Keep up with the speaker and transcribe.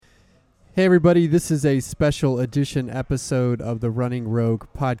Hey everybody, this is a special edition episode of the Running Rogue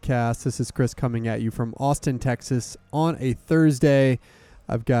podcast. This is Chris coming at you from Austin, Texas on a Thursday.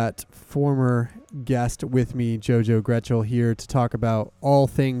 I've got former guest with me, Jojo Gretschel, here to talk about all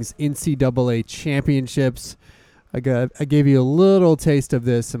things NCAA championships. I gave you a little taste of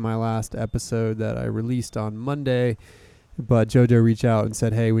this in my last episode that I released on Monday, but Jojo reached out and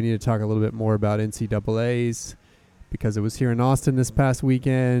said, hey, we need to talk a little bit more about NCAAs. Because it was here in Austin this past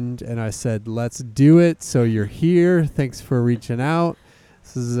weekend, and I said, let's do it. So you're here. Thanks for reaching out.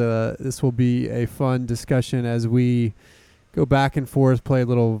 This will be a fun discussion as we go back and forth, play a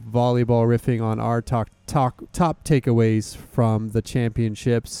little volleyball riffing on our top takeaways from the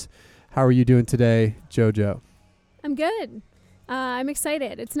championships. How are you doing today, Jojo? I'm good. I'm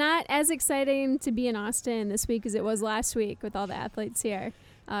excited. It's not as exciting to be in Austin this week as it was last week with all the athletes here.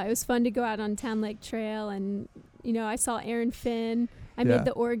 It was fun to go out on Town Lake Trail, and I saw Aaron Finn. I made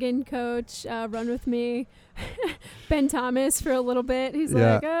the Oregon coach run with me. Ben Thomas for a little bit. He's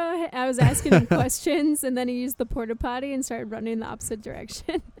like, oh, I was asking him questions, and then he used the porta potty and started running the opposite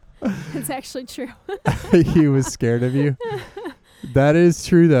direction. It's actually true. He was scared of you? That is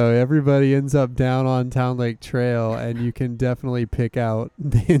true, though. Everybody ends up down on Town Lake Trail, and you can definitely pick out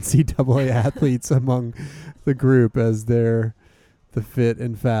the NCAA athletes among the group as they're the fit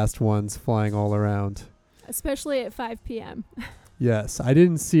and fast ones flying all around. Especially at 5 p.m. Yes, I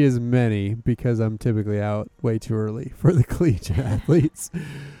didn't see as many because I'm typically out way too early for the collegiate athletes.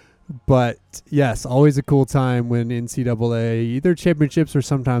 But yes, always a cool time when NCAA, either championships or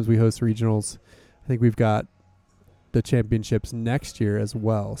sometimes we host regionals. I think we've got the championships next year as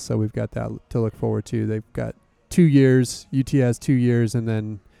well. So we've got that to look forward to. They've got 2 years, UT has 2 years, and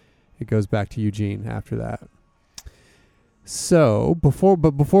then it goes back to Eugene after that. So before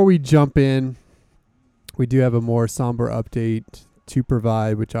we jump in, we do have a more somber update to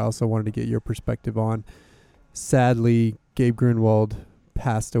provide, which I also wanted to get your perspective on. Sadly, Gabe Grunwald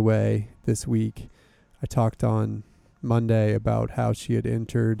passed away this week. I talked on Monday about how she had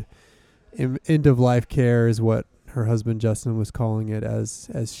entered end-of-life care is what her husband Justin was calling it,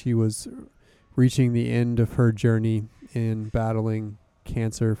 as she was reaching the end of her journey in battling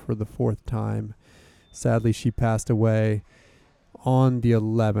cancer for the 4th time. Sadly, she passed away on the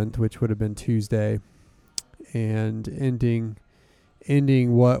 11th, which would have been Tuesday, and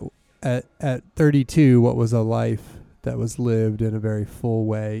ending what at 32, what was a life that was lived in a very full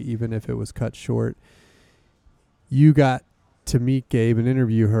way, even if it was cut short. You got to meet Gabe and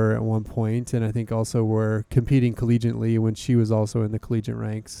interview her at one point, and I think also were competing collegiately when she was also in the collegiate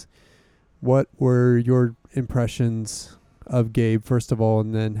ranks. What were your impressions of Gabe, first of all,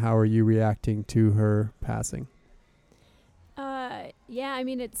 and then how are you reacting to her passing?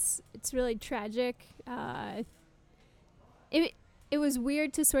 It's really tragic. It was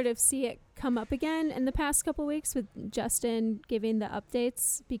weird to sort of see it come up again in the past couple weeks with Justin giving the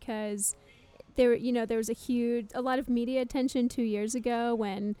updates, because there was a lot of media attention 2 years ago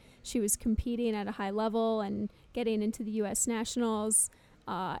when she was competing at a high level and getting into the U.S. Nationals,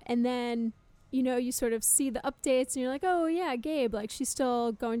 and then you sort of see the updates and you're like, oh yeah, Gabe, like she's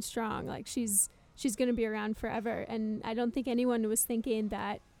still going strong, like she's going to be around forever. And I don't think anyone was thinking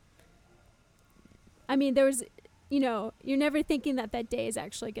that. I mean, there was, you're never thinking that day is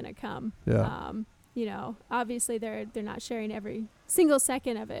actually going to come. Yeah. Obviously they're not sharing every single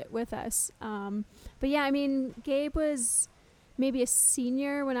second of it with us. But yeah, I mean, Gabe was maybe a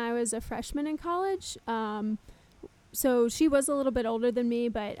senior when I was a freshman in college. So she was a little bit older than me,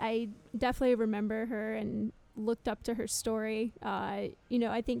 but I definitely remember her and looked up to her story. I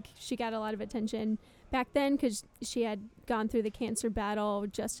think she got a lot of attention back then because she had gone through the cancer battle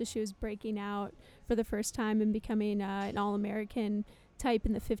just as she was breaking out for the first time and becoming an All-American type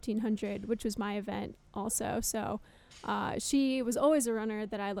in the 1500, which was my event also. So she was always a runner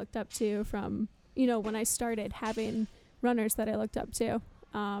that I looked up to from, when I started having runners that I looked up to.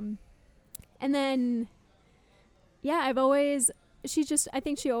 And then, yeah, I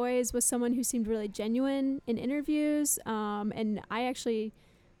think she always was someone who seemed really genuine in interviews. And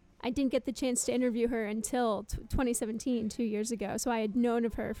I didn't get the chance to interview her until 2017, 2 years ago. So I had known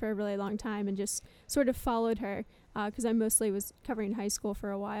of her for a really long time and just sort of followed her because I mostly was covering high school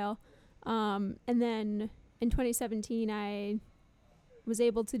for a while. And then in 2017, I was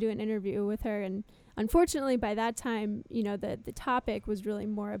able to do an interview with her. And unfortunately, by that time, the topic was really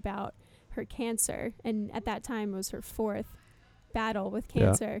more about her cancer. And at that time, it was her 4th battle with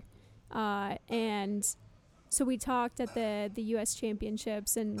cancer. Yeah. And so we talked at the U.S.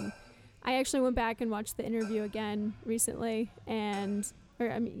 Championships, and I actually went back and watched the interview again recently,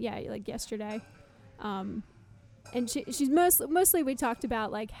 like yesterday. and she's mostly we talked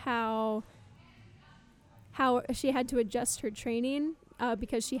about like how she had to adjust her training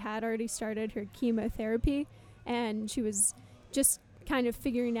because she had already started her chemotherapy, and she was just kind of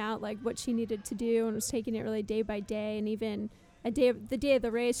figuring out like what she needed to do, and was taking it really day by day. And even the day of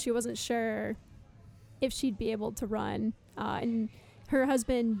the race, she wasn't sure if she'd be able to run. And her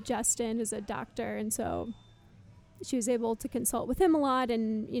husband Justin is a doctor, and so she was able to consult with him a lot,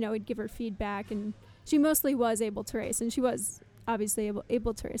 and he'd give her feedback, and she mostly was able to race, and she was obviously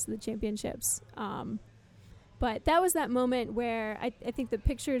able to race in the championships. But that was that moment where I think the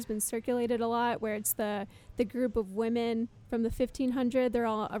picture has been circulated a lot, where it's the group of women from the 1500. They're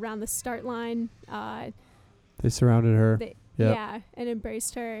all around the start line. They surrounded her. Yeah, and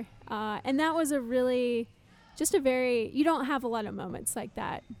embraced her. And that was you don't have a lot of moments like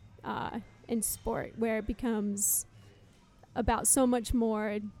that in sport, where it becomes about so much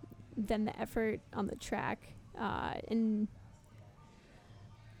more than the effort on the track. And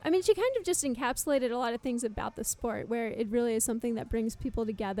I mean, she kind of just encapsulated a lot of things about the sport, where it really is something that brings people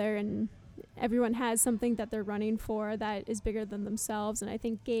together, and everyone has something that they're running for that is bigger than themselves. And I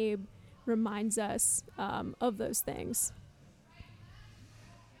think Gabe reminds us of those things.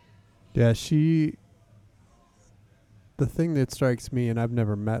 Yeah, the thing that strikes me, and I've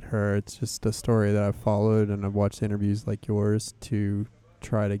never met her, it's just a story that I've followed, and I've watched interviews like yours to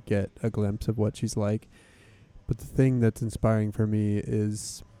try to get a glimpse of what she's like. But the thing that's inspiring for me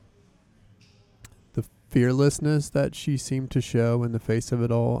is the fearlessness that she seemed to show in the face of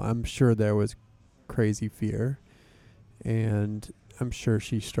it all. I'm sure there was crazy fear, and I'm sure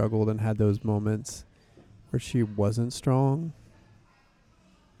she struggled and had those moments where she wasn't strong.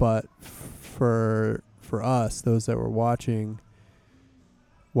 But for us, those that were watching,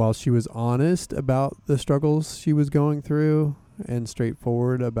 while she was honest about the struggles she was going through and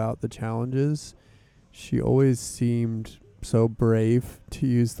straightforward about the challenges, she always seemed so brave, to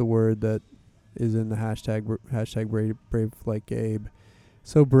use the word that is in the hashtag brave like Gabe.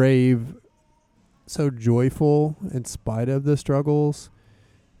 So brave, so joyful in spite of the struggles,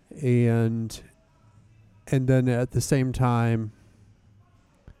 and then at the same time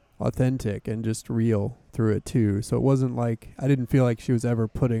authentic and just real through it too. So it wasn't like, I didn't feel like she was ever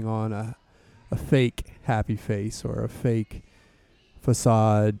putting on a fake happy face or a fake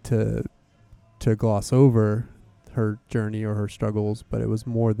facade to gloss over her journey or her struggles, but it was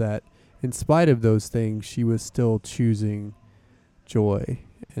more that in spite of those things, she was still choosing joy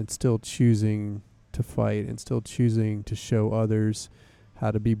and still choosing to fight and still choosing to show others how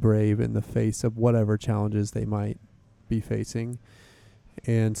to be brave in the face of whatever challenges they might be facing.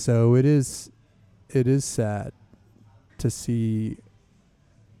 And so it is sad to see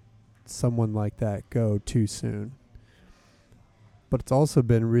someone like that go too soon. But it's also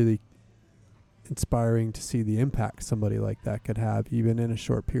been really inspiring to see the impact somebody like that could have, even in a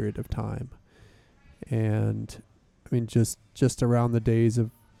short period of time. And I mean, just around the days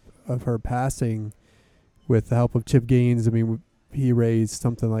of her passing, with the help of Chip Gaines, I mean, he raised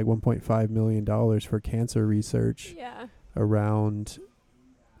something like $1.5 million for cancer research. Yeah. around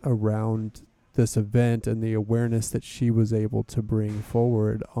this event, and the awareness that she was able to bring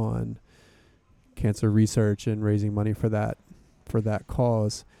forward on cancer research and raising money for that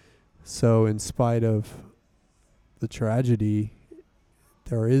cause. So in spite of the tragedy,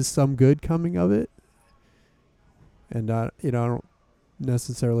 there is some good coming of it. And I don't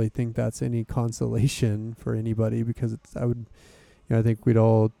necessarily think that's any consolation for anybody, because I think we'd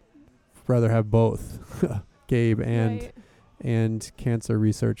all rather have both Gabe and cancer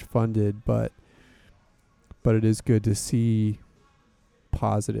research funded, but it is good to see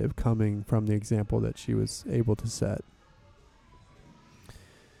positive coming from the example that she was able to set.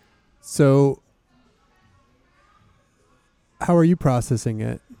 So how are you processing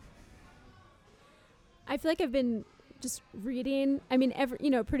it? I feel like I've been just reading. I mean,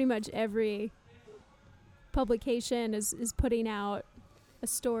 pretty much every publication is putting out a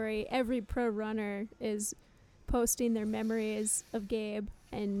story. Every pro runner is posting their memories of Gabe.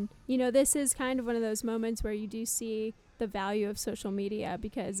 And, this is kind of one of those moments where you do see the value of social media,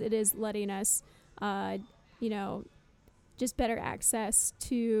 because it is letting us, just better access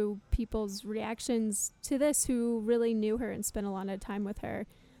to people's reactions to this who really knew her and spent a lot of time with her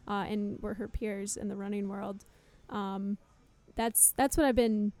and were her peers in the running world. That's what I've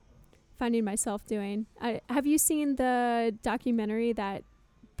been finding myself doing. Have you seen the documentary that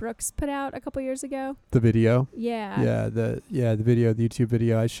Brooks put out a couple years ago? The video? Yeah. The video, the YouTube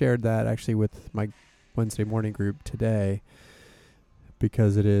video. I shared that actually with my Wednesday morning group today,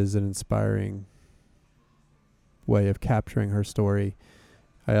 because it is an inspiring way of capturing her story.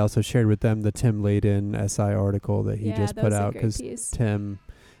 I also shared with them the Tim Layden SI article that he just put out, because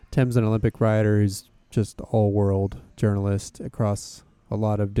Tim's an Olympic rider who's just all-world journalist across a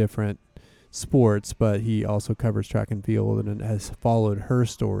lot of different sports, but he also covers track and field and has followed her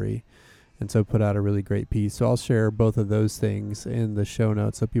story, and so put out a really great piece. So I'll share both of those things in the show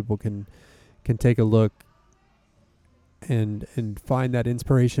notes so people can take a look and find that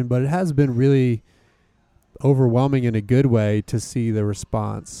inspiration. But it has been really overwhelming in a good way to see the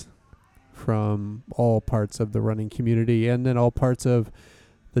response from all parts of the running community, and then all parts of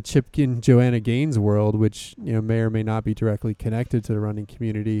the Chipkin Joanna Gaines world, which may or may not be directly connected to the running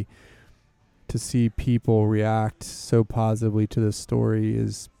community. To see people react so positively to this story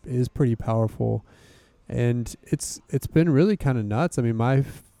is pretty powerful, and it's been really kind of nuts. I mean, my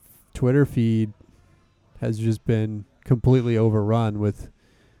Twitter feed has just been completely overrun with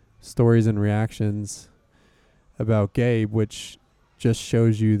stories and reactions about Gabe, which just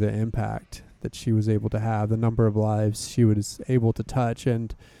shows you the impact that she was able to have, the number of lives she was able to touch,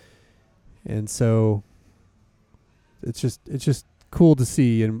 and so it's just cool to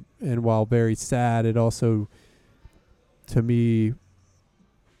see, and while very sad, it also, to me,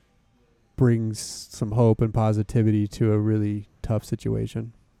 brings some hope and positivity to a really tough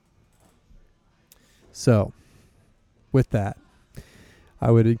situation. So, with that,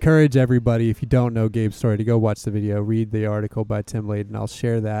 I would encourage everybody, if you don't know Gabe's story, to go watch the video, read the article by Tim Layden. I'll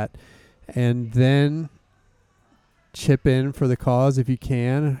share that. And then chip in for the cause if you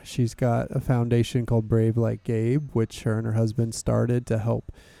can. She's got a foundation called Brave Like Gabe, which her and her husband started to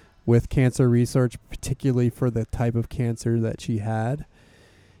help with cancer research, particularly for the type of cancer that she had.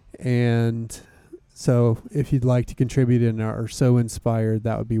 And so if you'd like to contribute and are so inspired,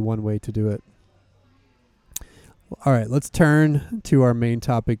 that would be one way to do it. All right, let's turn to our main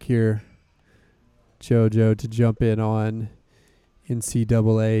topic here, JoJo, to jump in on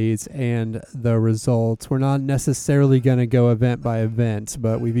NCAAs and the results. We're not necessarily going to go event by event,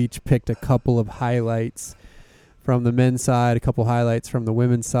 but we've each picked a couple of highlights from the men's side, a couple highlights from the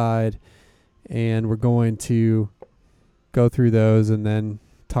women's side, and we're going to go through those and then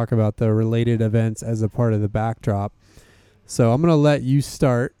talk about the related events as a part of the backdrop. So I'm going to let you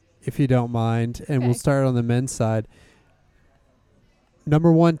start, if you don't mind, and we'll start on the men's side.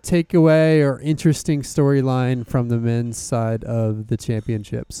 Number one takeaway or interesting storyline from the men's side of the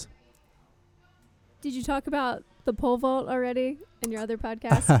championships. Did you talk about the pole vault already in your other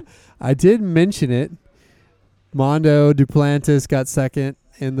podcast? I did mention it. Mondo Duplantis got second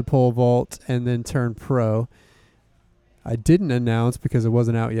in the pole vault and then turned pro. I didn't announce, because it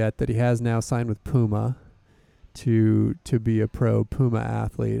wasn't out yet, that he has now signed with Puma to be a pro Puma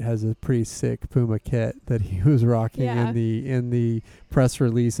athlete. Has a pretty sick Puma kit that he was rocking in the press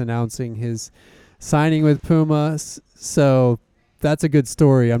release announcing his signing with Puma. So that's a good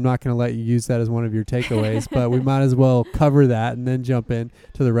story. I'm not going to let you use that as one of your takeaways, but we might as well cover that and then jump in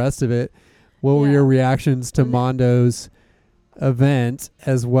to the rest of it. What were your reactions to Mondo's event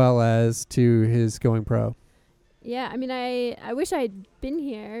as well as to his going pro? Yeah, I mean, I wish I'd been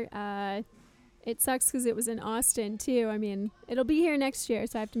here. It sucks because it was in Austin, too. I mean, it'll be here next year,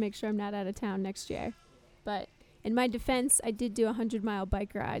 so I have to make sure I'm not out of town next year. But in my defense, I did do a 100-mile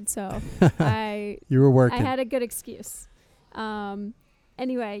bike ride, so you were working. I had a good excuse.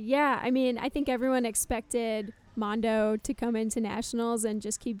 Anyway, yeah, I mean, I think everyone expected Mondo to come into nationals and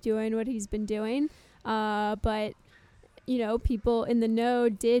just keep doing what he's been doing. But, people in the know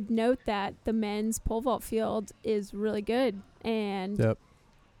did note that the men's pole vault field is really good. And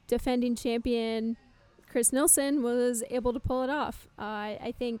defending champion Chris Nilsson was able to pull it off.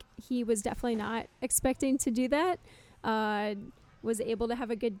 I think he was definitely not expecting to do that. Was able to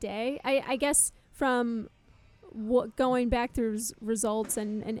have a good day. I guess from going back through results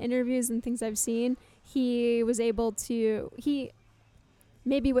and interviews and things I've seen, he was able to,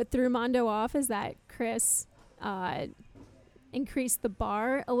 maybe what threw Mondo off is that Chris increased the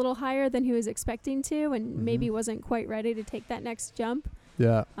bar a little higher than he was expecting to, and maybe wasn't quite ready to take that next jump.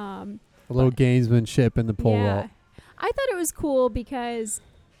 Yeah. A little gamesmanship in the pole vault. I thought it was cool because,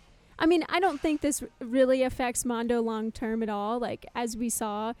 I mean, I don't think this really affects Mondo long term at all. Like, as we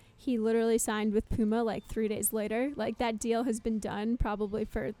saw, he literally signed with Puma like 3 days later. Like, that deal has been done probably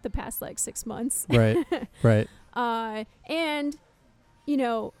for the past 6 months. Right. Right. And,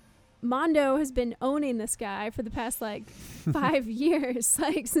 Mondo has been owning this guy for the past 5 years,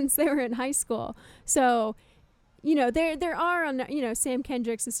 since they were in high school. So, there are, Sam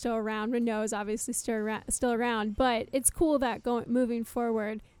Kendricks is still around. Renault is obviously still around. But it's cool that moving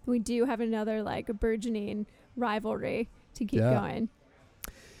forward, we do have another, a burgeoning rivalry to keep going.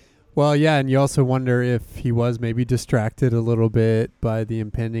 Well, yeah, and you also wonder if he was maybe distracted a little bit by the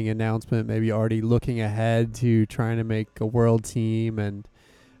impending announcement, maybe already looking ahead to trying to make a world team. And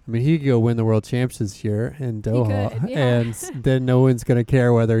I mean, he could go win the world champs this year in Doha, could, yeah. and then no one's going to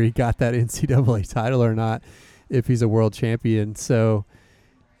care whether he got that NCAA title or not if he's a world champion. So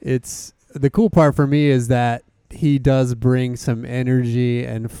it's the cool part for me is that he does bring some energy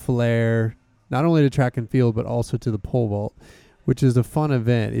and flair, not only to track and field, but also to the pole vault, which is a fun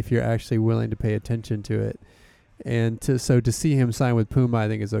event if you're actually willing to pay attention to it. And to see him sign with Puma, I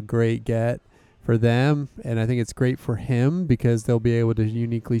think is a great get for them. And I think it's great for him because they'll be able to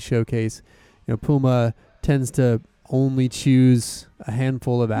uniquely showcase, Puma tends to only choose a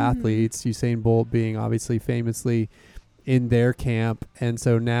handful of athletes, Usain Bolt being obviously famously in their camp. And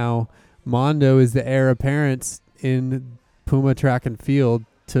so now Mondo is the heir apparent in Puma track and field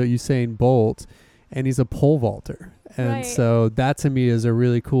to Usain Bolt, and he's a pole vaulter. And so that to me is a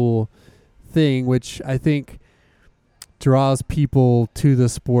really cool thing, which I think draws people to the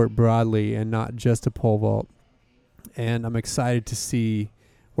sport broadly and not just a pole vault. And I'm excited to see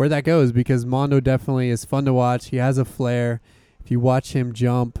where that goes because Mondo definitely is fun to watch. He has a flair. If you watch him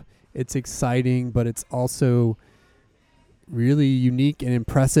jump, it's exciting, but it's also really unique and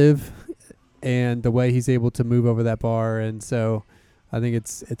impressive, and the way he's able to move over that bar. And so I think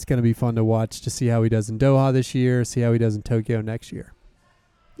it's going to be fun to watch to see how he does in Doha this year, see how he does in Tokyo next year.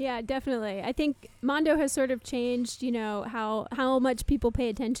 Yeah, definitely. I think Mondo has sort of changed, how much people pay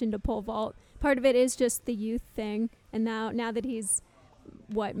attention to pole vault. Part of it is just the youth thing, and now that he's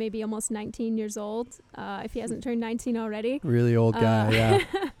maybe almost 19 years old, if he hasn't turned 19 already. Really old guy, yeah.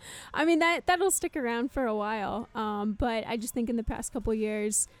 I mean, that'll stick around for a while. But I just think in the past couple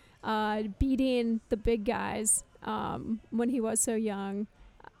years, beating the big guys when he was so young,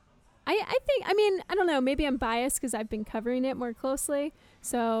 I think, I don't know, maybe I'm biased because I've been covering it more closely.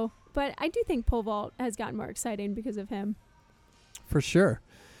 So, but I do think pole vault has gotten more exciting because of him. For sure.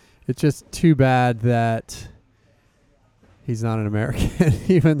 It's just too bad that he's not an American,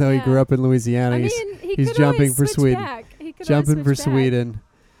 even though he grew up in Louisiana. He's jumping for Sweden. Jumping for Sweden.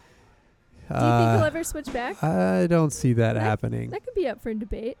 Do you think he'll ever switch back? I don't see that happening. That could be up for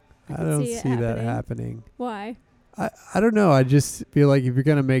debate. I don't see that happening. Why? I don't know. I just feel like if you're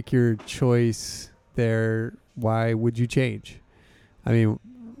going to make your choice there, why would you change? I mean,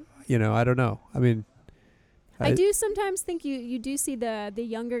 I don't know. I mean, I do sometimes think you do see the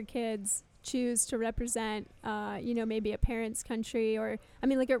younger kids choose to represent, maybe a parent's country, or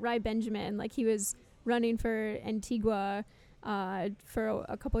look at Rai Benjamin. Like he was running for Antigua for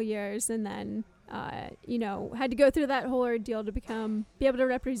a couple years, and then had to go through that whole ordeal to be able to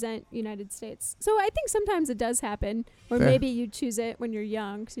represent United States. So I think sometimes it does happen, or maybe you choose it when you're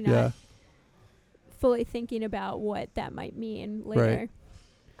young, because you're not fully thinking about what that might mean later. Right.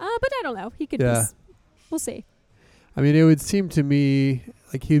 But I don't know. He could just, we'll see. I mean, it would seem to me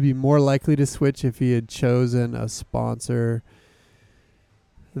like he'd be more likely to switch if he had chosen a sponsor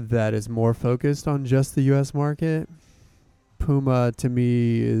that is more focused on just the U.S. market. Puma, to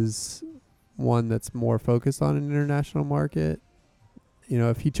me, is one that's more focused on an international market.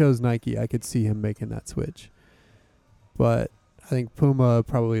 If he chose Nike, I could see him making that switch. But I think Puma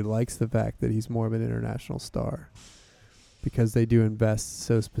probably likes the fact that he's more of an international star because they do invest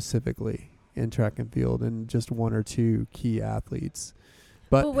so specifically in track and field and just one or two key athletes.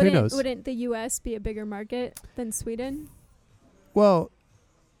 But who knows? Wouldn't the U.S. be a bigger market than Sweden? Well,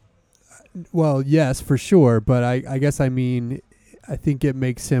 yes, for sure. But I guess I think it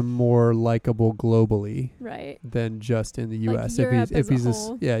makes him more likable globally, right? Than just in the U.S. Europe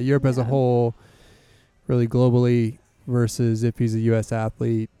Europe as a whole, really globally, versus if he's a U.S.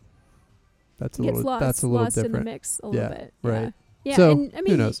 athlete, that's a little different. In the mix a little bit, right? Yeah, so and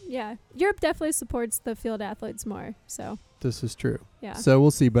who knows? Yeah, Europe definitely supports the field athletes more. So this is true. Yeah. So we'll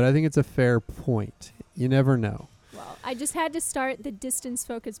see, but I think it's a fair point. You never know. Well, I just had to start the distance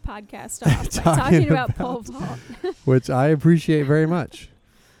focused podcast off by talking about pole vault, which I appreciate very much.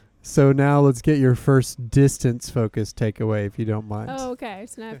 So now let's get your first distance focused takeaway, if you don't mind. Oh, okay.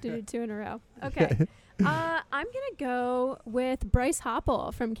 So now I have to do 2 in a row. Okay. I'm gonna go with Bryce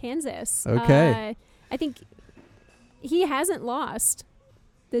Hoppel from Kansas. Okay. I think he hasn't lost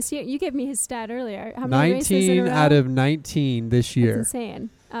this year. You gave me his stat earlier. How many 19 races in a row? out of 19 this year. That's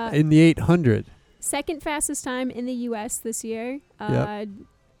insane. In the 800. Second fastest time in the U.S. this year.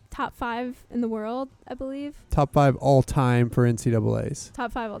 Top 5 in the world, I believe. Top 5 all time for NCAAs.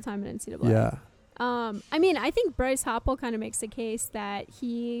 Top 5 all time in NCAA. Yeah. I think Bryce Hoppel kind of makes the case that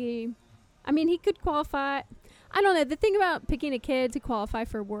he could qualify. I don't know. The thing about picking a kid to qualify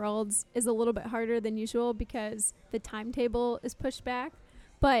for Worlds is a little bit harder than usual because the timetable is pushed back.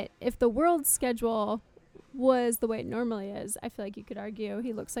 But if the world schedule was the way it normally is, I feel like you could argue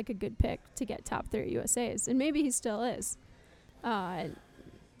he looks like a good pick to get top 3 at USA's, and maybe he still is. Yeah,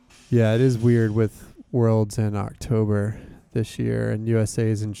 it is weird with Worlds in October this year and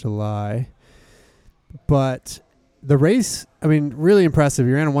USA's in July. But the race, I mean, really impressive.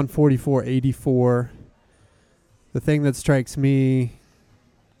 He ran a 1:44.84. The thing that strikes me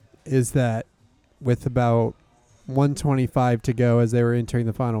is that with about 1:25 to go as they were entering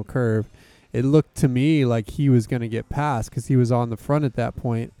the final curve, it looked to me like he was going to get past because he was on the front at that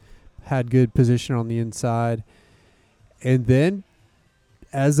point, had good position on the inside. And then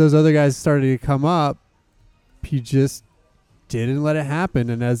as those other guys started to come up, he just didn't let it happen.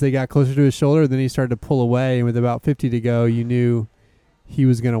 And as they got closer to his shoulder, then he started to pull away. And with about 50 to go, you knew he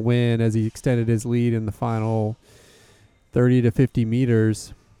was going to win as he extended his lead in the final 30 to 50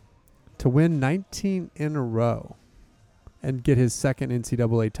 meters to win 19 in a row and get his second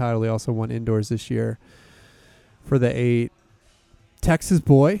NCAA title. He also won indoors this year for the 8. Texas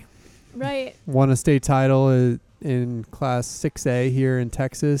boy. Right. Won a state title in Class 6A here in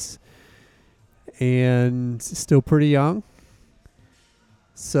Texas and still pretty young.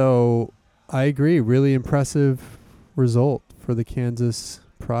 So I agree. Really impressive result for the Kansas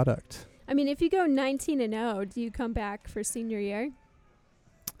product. I mean, if you go 19-0, do you come back for senior year?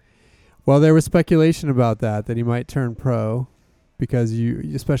 Well, there was speculation about that he might turn pro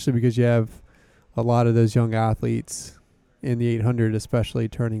especially because you have a lot of those young athletes in the 800, especially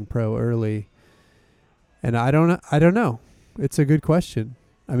turning pro early. And I don't know. It's a good question.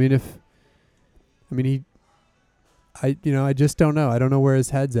 I just don't know. I don't know where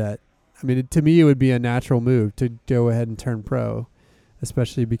his head's at. I mean, to me, it would be a natural move to go ahead and turn pro,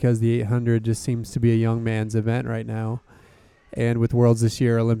 especially because the 800 just seems to be a young man's event right now. And with Worlds this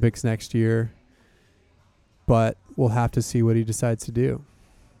year, Olympics next year. But we'll have to see what he decides to do.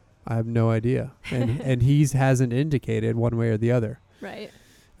 I have no idea. And he hasn't indicated one way or the other. Right.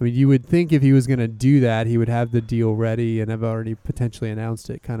 I mean, you would think if he was going to do that, he would have the deal ready and have already potentially announced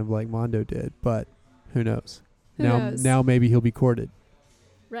it, kind of like Mondo did. But who knows? Who knows? Now maybe he'll be courted.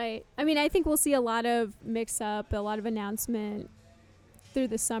 Right. I mean, I think we'll see a lot of mix-up, a lot of announcement through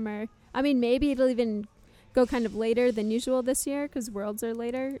the summer. I mean, maybe it'll even go kind of later than usual this year because Worlds are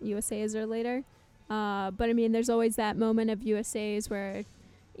later, USA's are later. But, I mean, there's always that moment of USA's where,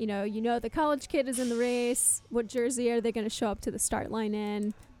 you know the college kid is in the race. What jersey are they going to show up to the start line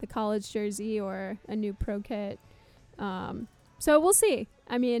in? The college jersey or a new pro kit? So we'll see.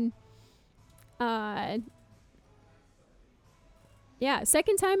 I mean, second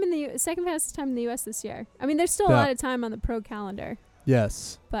fastest time in the U.S. this year. I mean, there's still a lot of time on the pro calendar.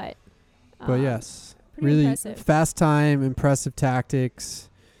 Yes. But yes. pretty really impressive. Fast time, impressive tactics,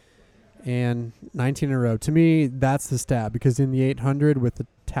 and 19 in a row. To me, that's the stat because in the 800 with the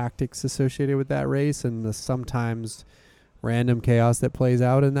tactics associated with that race and the sometimes random chaos that plays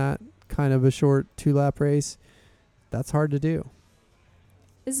out in that kind of a short 2-lap race, that's hard to do.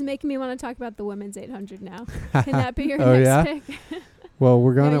 This is making me want to talk about the women's 800 now. Can that be your Oh, next yeah? pick? Well,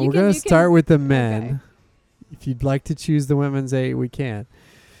 we're gonna start with the men. Okay. If you'd like to choose the women's 8, we can,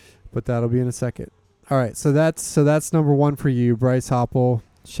 but that'll be in a second. All right, so that's number 1 for you, Bryce Hoppel.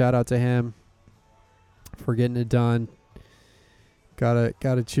 Shout out to him for getting it done.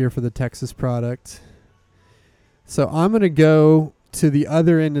 Gotta cheer for the Texas product. So I'm gonna go to the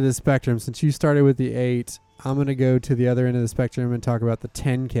other end of the spectrum. Since you started with the 8, I'm gonna go to the other end of the spectrum and talk about the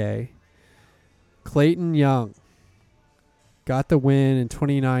 10K. Clayton Young got the win in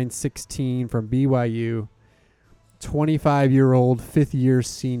 29:16 from BYU. 25-year-old, 5th-year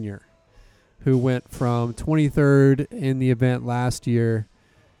senior who went from 23rd in the event last year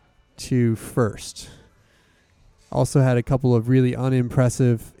to 1st. Also had a couple of really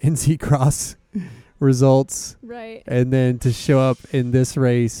unimpressive NC Cross results. Right. And then to show up in this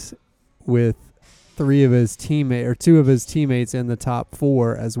race with 2 of his teammates in the top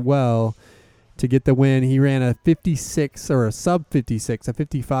 4 as well to get the win. He ran a 56 or a sub 56, a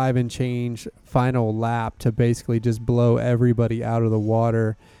 55 and change final lap to basically just blow everybody out of the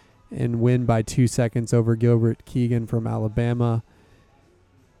water and win by 2 seconds over Gilbert Keegan from Alabama.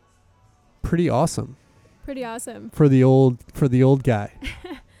 Pretty awesome. Pretty awesome. For the old guy.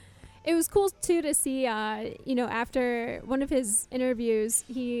 It was cool, too, to see, after one of his interviews,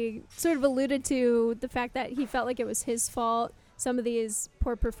 he sort of alluded to the fact that he felt like it was his fault. Some of these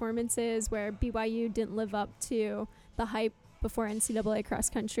poor performances where BYU didn't live up to the hype before NCAA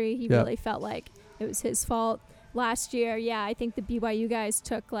cross country. He really felt like it was his fault. Last year, I think the BYU guys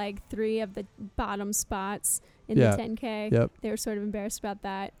took like 3 of the bottom spots in the 10K. Yep. They were sort of embarrassed about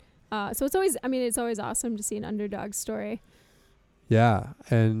that. So it's always awesome to see an underdog story. Yeah,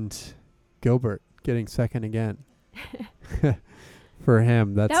 and Gilbert getting second again. For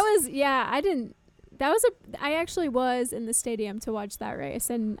him, I actually was in the stadium to watch that race,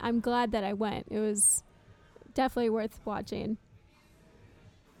 and I'm glad that I went. It was definitely worth watching.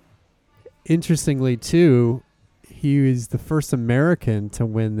 Interestingly, too, he was the first American to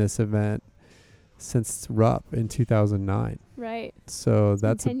win this event since Rupp in 2009. Right. So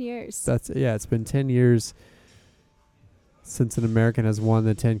that's 10 years. It's been 10 years since an American has won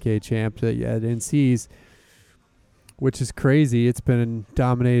the 10K champ at NC's, which is crazy. It's been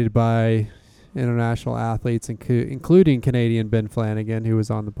dominated by international athletes, including Canadian Ben Flanagan, who was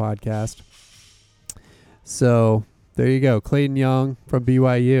on the podcast. So there you go, Clayton Young from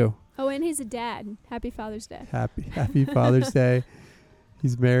BYU. Oh, and he's a dad. Happy Father's Day. Happy Father's Day.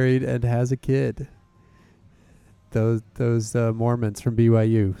 He's married and has a kid. Those Mormons from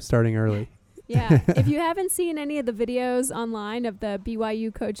BYU starting early. Yeah. If you haven't seen any of the videos online of the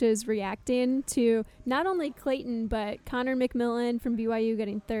BYU coaches reacting to not only Clayton, but Connor McMillan from BYU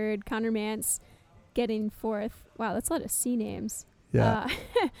getting third, Connor Mance getting fourth. Wow, that's a lot of C names. Yeah.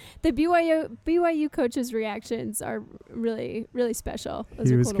 The BYU coaches' reactions are really, really special. Those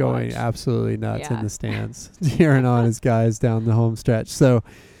he are was cool to going watch. absolutely nuts in the stands, cheering on his guys down the home stretch. So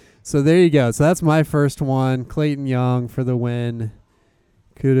there you go. So that's my first one. Clayton Young for the win.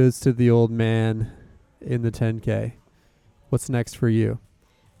 Kudos to the old man in the 10K. What's next for you?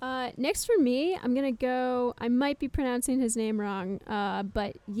 Next for me, I'm going to go, I might be pronouncing his name wrong,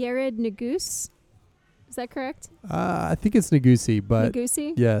 but Yared Nuguse. Is that correct? I think it's Nuguse, but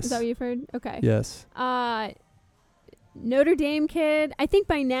Nuguse? yes. Is that what you've heard? Okay. Yes. Notre Dame kid. I think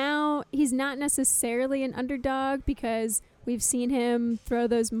by now he's not necessarily an underdog because we've seen him throw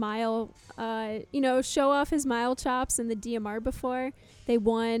those show off his mile chops in the DMR before. They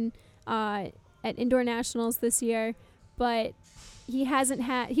won at indoor nationals this year, but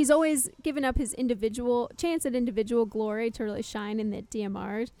he's always given up his individual glory to really shine in the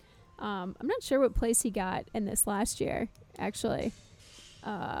DMR. I'm not sure what place he got in this last year, actually.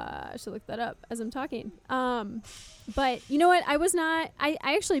 I should look that up as I'm talking. But you know what? I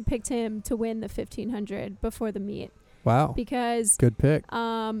actually picked him to win the 1500 before the meet. Wow. Because good pick.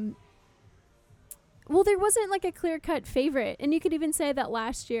 Well, there wasn't like a clear-cut favorite. And you could even say that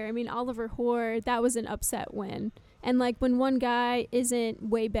last year, I mean, Oliver Hoare, that was an upset win. And like when one guy isn't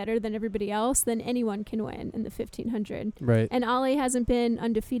way better than everybody else, then anyone can win in the 1500. Right. And Ollie hasn't been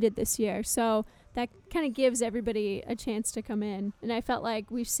undefeated this year. So that kind of gives everybody a chance to come in. And I felt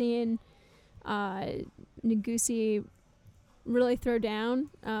like we've seen Nuguse really throw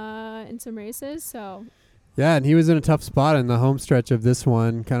down in some races. So yeah, and he was in a tough spot in the home stretch of this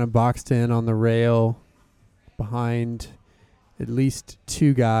one, kind of boxed in on the rail behind at least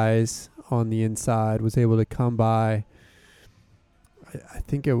two guys on the inside, was able to come by. I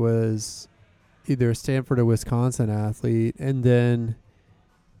think it was either a Stanford or Wisconsin athlete, and then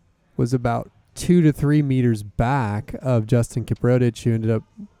was about 2 to 3 meters back of Justin Kiprotich, who ended up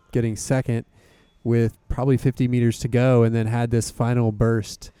getting second with probably 50 meters to go, and then had this final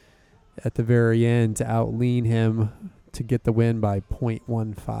burst at the very end to outlean him to get the win by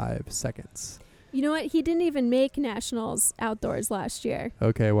 0.15 seconds. You know what? He didn't even make nationals outdoors last year.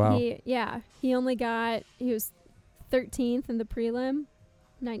 Okay, wow. He was 13th in the prelim,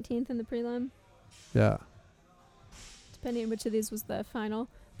 19th in the prelim. Yeah. Depending on which of these was the final.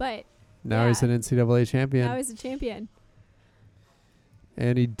 But now he's an NCAA champion. Now he's a champion.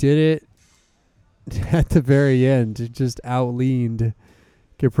 And he did it at the very end. It just outleaned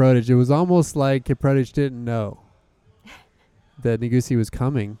Kiprotich. It was almost like Kiprotich didn't know that Nuguse was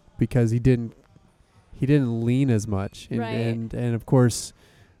coming because he didn't lean as much. And, right. And of course,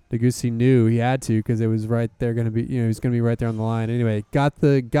 Nuguse knew he had to because it was right there going to be, he was going to be right there on the line. Anyway, got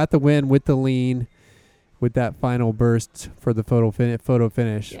the win with the lean with that final burst for the photo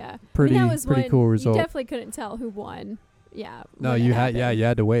finish. Yeah. Pretty cool result. You definitely couldn't tell who won. Yeah. No, you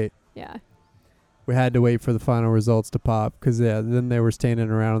had to wait. Yeah. We had to wait for the final results to pop because then they were standing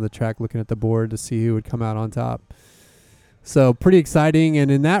around on the track looking at the board to see who would come out on top. So pretty exciting.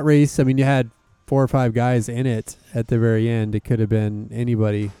 And in that race, I mean, you had 4 or 5 guys in it at the very end. It could have been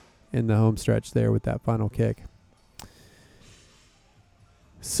anybody in the home stretch there with that final kick.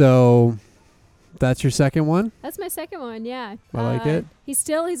 So that's your second one? That's my second one, yeah. I like it. He's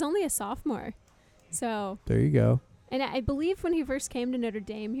only a sophomore. So there you go. And I believe when he first came to Notre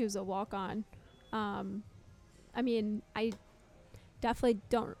Dame, he was a walk-on. I mean, I definitely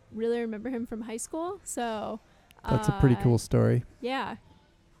don't really remember him from high school. So that's a pretty cool story. Yeah.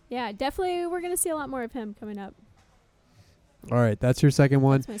 Yeah, definitely we're going to see a lot more of him coming up. All right, that's your second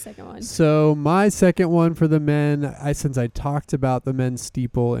one. That's my second one. So my second one for the men, since I talked about the men's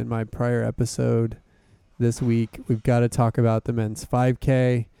steeple in my prior episode this week, we've got to talk about the men's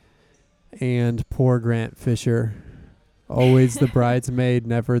 5K and poor Grant Fisher. Always the bridesmaid,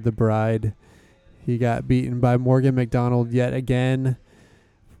 never the bride. He got beaten by Morgan McDonald yet again.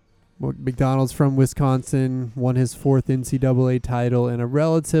 McDonald's from Wisconsin, won his 4th NCAA title in a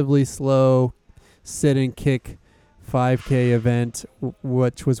relatively slow sit and kick 5K event,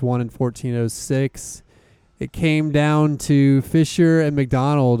 which was won in 14:06. It came down to Fisher and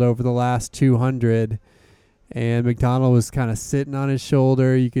McDonald over the last 200, and McDonald was kind of sitting on his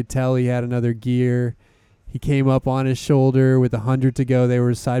shoulder. You could tell he had another gear. He came up on his shoulder with 100 to go. They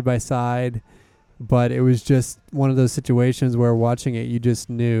were side by side, but it was just one of those situations where watching it, you just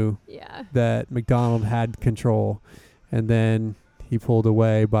knew that McDonald had control, and then he pulled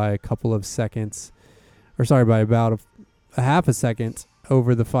away by a couple of seconds. By about a half a second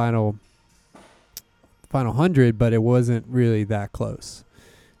over the final 100, but it wasn't really that close.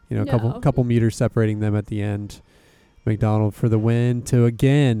 A couple meters separating them at the end. McDonald for the win to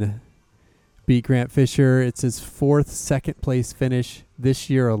again beat Grant Fisher. It's his 4th second place finish this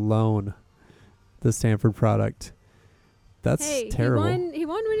year alone. The Stanford product. That's terrible. He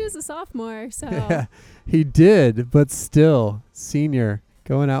won when he was a sophomore. So yeah, he did, but still, senior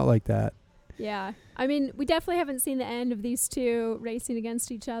going out like that. Yeah. I mean, we definitely haven't seen the end of these two racing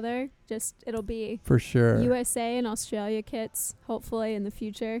against each other. It'll be for sure USA and Australia kits, hopefully in the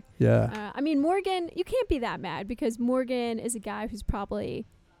future. Yeah. I mean, Morgan, you can't be that mad because Morgan is a guy who's probably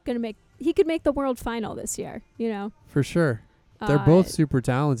he could make the world final this year, For sure. They're both super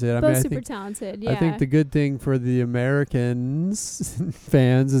talented. Talented, yeah. I think the good thing for the Americans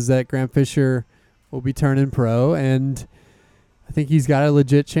fans is that Grant Fisher will be turning pro, and I think he's got a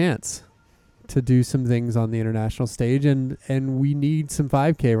legit chance to do some things on the international stage, and we need some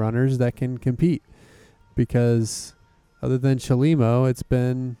 5K runners that can compete, because other than Chalimo, it's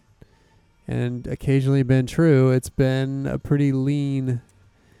been, and occasionally been true, it's been a pretty lean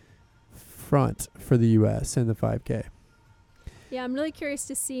front for the U.S. in the 5K. Yeah, I'm really curious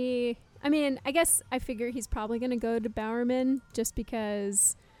to see. I mean, I guess I figure he's probably going to go to Bowerman just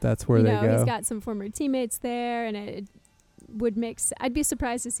because that's where they go. He's got some former teammates there, and it would make I'd be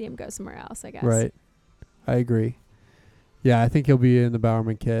surprised to see him go somewhere else, I guess. Right. I agree. Yeah, I think he'll be in the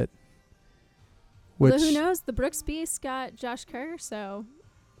Bowerman kit. Although who knows? The Brooks Beast got Josh Kerr, so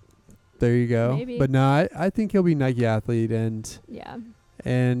there you go. Maybe. But no, I think he'll be Nike athlete,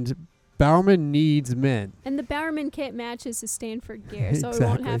 and Bowerman needs men. And the Bowerman kit matches his Stanford gear, so Exactly. we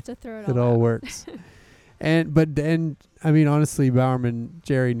won't have to throw it all It all out. works. And I mean, honestly, Bowerman,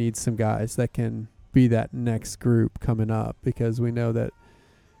 Jerry needs some guys that can be that next group coming up, because we know that,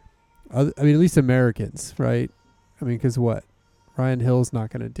 at least Americans, right? I mean, because what? Ryan Hill's not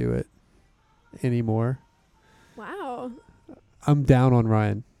going to do it anymore. Wow. I'm down on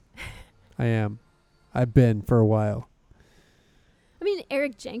Ryan. I am. I've been for a while. I mean,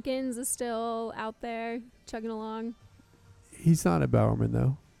 Eric Jenkins is still out there chugging along. He's not a Bowerman,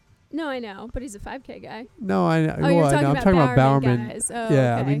 though. No, I know, but he's a 5K guy. No, I know. Oh, you're talking I'm about talking about Bowerman Bowerman. guys. Oh,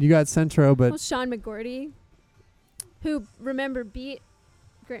 yeah, okay. I mean, you got Centro, but Sean McGorty, who, remember, beat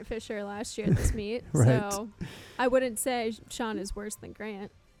Grant Fisher last year at this meet. Right. So I wouldn't say Sean is worse than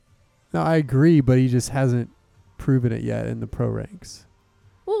Grant. no, I agree, but he just hasn't proven it yet in the pro ranks.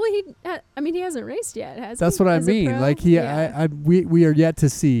 Well, he hasn't raced yet, has he? That's what I As a mean. pro? Like Yeah. we are yet to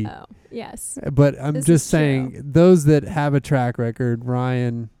see. Oh, yes. But I'm This just is saying, true. those that have a track record,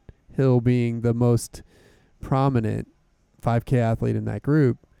 Ryan Hill being the most prominent 5K athlete in that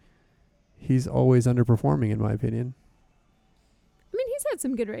group, he's always underperforming, in my opinion. I mean, he's had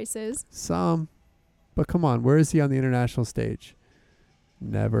some good races. Some, but come on, where is he on the international stage?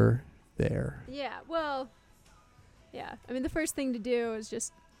 Never there. Yeah, well, yeah. I mean, the first thing to do is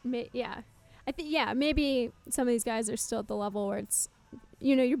just, I think, maybe some of these guys are still at the level where it's,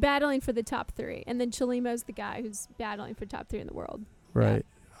 you're battling for the top 3, and then Chalimo's the guy who's battling for top 3 in the world. Right.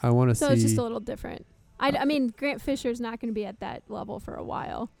 I want to see. So it's just a little different. I mean, Grant Fisher's not going to be at that level for a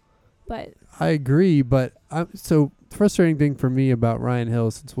while, but I agree, but so frustrating thing for me about Ryan Hill,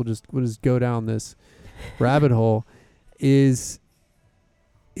 since we'll just go down this rabbit hole, is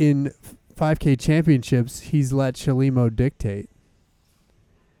in 5K championships he's let Chalimo dictate,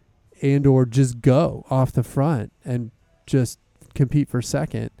 and or just go off the front and just compete for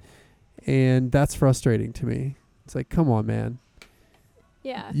second, and that's frustrating to me. It's like, come on, man.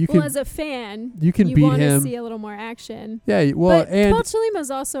 yeah. You well, can- as a fan, You can you beat want to him. see a little more action. Yeah, well, but and Paul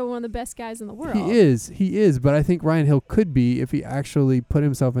Chalimo's also one of the best guys in the world. he is, but I think Ryan Hill could be if he actually put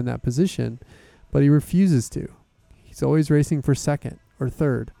himself in that position, but he refuses to. He's always racing for second or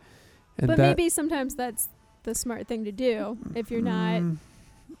third. And but maybe sometimes that's the smart thing to do if you're not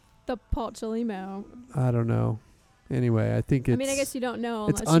the Paul Chelimo. I don't know. Anyway, I think it's... I mean, I guess you don't know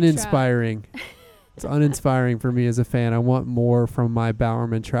unless it's uninspiring. It's uninspiring for me as a fan. I want more from my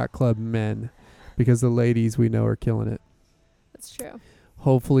Bowerman Track Club men because the ladies we know are killing it. That's true.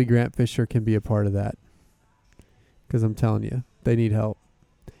 Hopefully Grant Fisher can be a part of that because I'm telling you, they need help.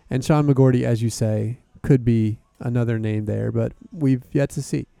 And Sean McGorty, as you say, could be another name there, but we've yet to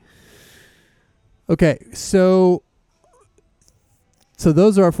see. Okay, so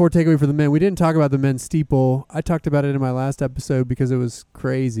those are our 4 takeaways for the men. We didn't talk about the men's steeple. I talked about it in my last episode because it was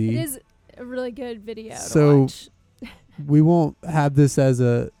crazy. It is a really good video to watch. We won't have this as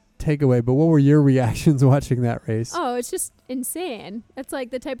a takeaway, but what were your reactions watching that race? Oh, it's just insane. It's like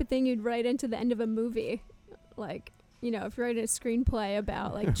the type of thing you'd write into the end of a movie. Like, you know, if you're writing a screenplay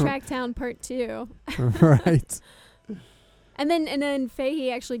about like Tracktown Part 2. Right. And then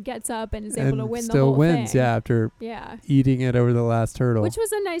Fahey actually gets up and is able to win the still whole wins, thing. yeah, after eating it over the last hurdle. Which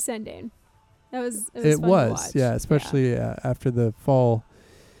was a nice ending. It was fun to watch. Yeah, especially after the fall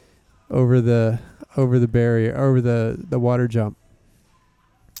over the barrier, over the water jump.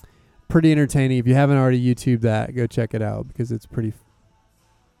 Pretty entertaining. If you haven't already YouTubed that, go check it out because it's pretty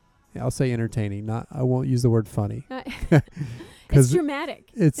I'll say entertaining. I won't use the word funny. It's dramatic.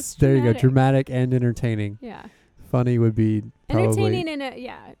 It's there you go, dramatic and entertaining. Yeah. Funny would be probably entertaining in a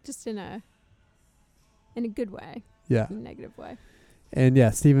good way. Yeah. In a negative way. And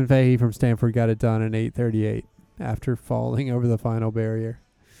yeah, Stephen Fahey from Stanford got it done in 8:38 after falling over the final barrier,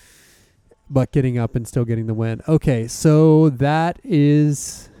 but getting up and still getting the win. Okay, so that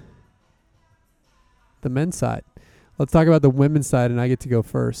is the men's side. Let's talk about the women's side, and I get to go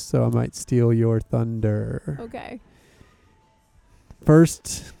first, so I might steal your thunder. Okay.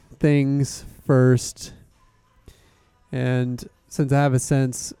 First things first. And since I have a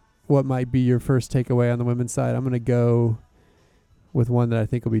sense what might be your first takeaway on the women's side, I'm going to go with one that I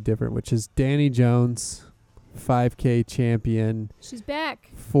think will be different, which is Danny Jones, 5K champion. She's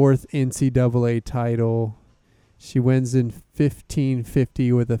back. 4th NCAA title. She wins in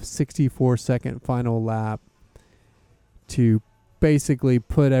 15:50 with a 64-second final lap to basically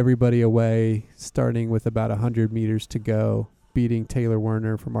put everybody away, starting with about 100 meters to go, beating Taylor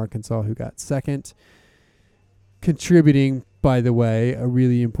Werner from Arkansas, who got second. Contributing, by the way, a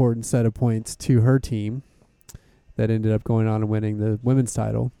really important set of points to her team that ended up going on and winning the women's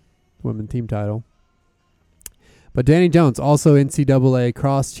title, women's team title. But Danny Jones, also NCAA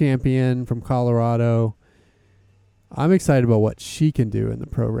cross champion from Colorado. I'm excited about what she can do in the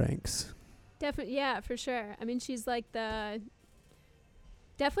pro ranks. Definitely, yeah, for sure. I mean, she's like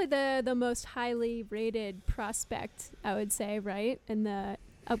definitely the most highly rated prospect, I would say, right, in the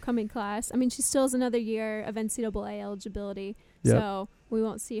upcoming class. I mean, she still has another year of NCAA eligibility, so we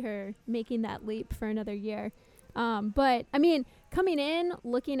won't see her making that leap for another year. But, I mean, coming in,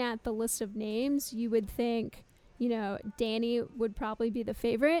 looking at the list of names, you would think, you know, Danny would probably be the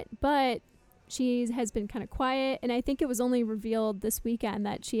favorite, but she has been kind of quiet, and I think it was only revealed this weekend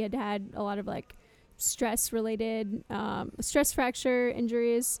that she had a lot of, like, stress-related, stress fracture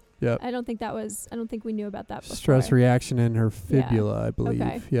injuries. Yep. I don't think we knew about that before. Stress reaction in her fibula, I believe.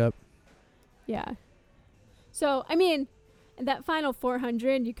 Okay. Yep. Yeah. So, I mean, that final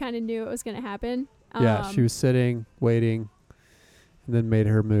 400, you kind of knew it was going to happen. Yeah, she was sitting, waiting, and then made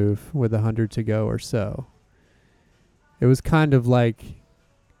her move with 100 to go or so. It was kind of like...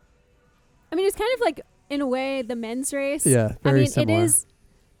 I mean, it's kind of like, in a way, the men's race. Yeah, very similar. It is...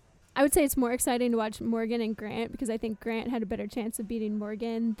 I would say it's more exciting to watch Morgan and Grant because I think Grant had a better chance of beating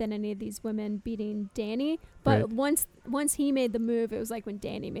Morgan than any of these women beating Danny. But once he made the move, it was like when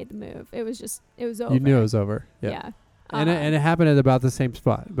Danny made the move. It was over. You knew it was over. Yep. Yeah. And it happened at about the same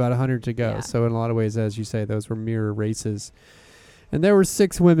spot, about 100 to go. Yeah. So in a lot of ways, as you say, those were mirror races. And there were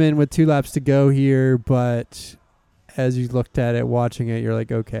 6 women with 2 laps to go here. But as you looked at it, watching it, you're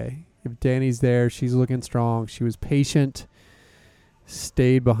like, okay, if Danny's there, she's looking strong. She was patient.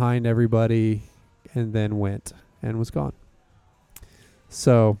 Stayed behind everybody and then went and was gone.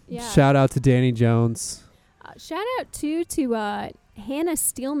 So shout out to Danny Jones. Shout out to Hannah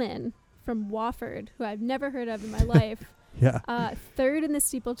Steelman from Wofford, who I've never heard of in my life. Yeah. 3rd in the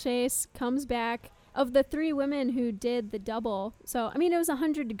steeplechase, comes back. Of the 3 women who did the double, so I mean it was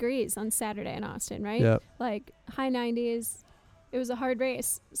 100 degrees on Saturday in Austin, right? Yep. Like high 90s. It was a hard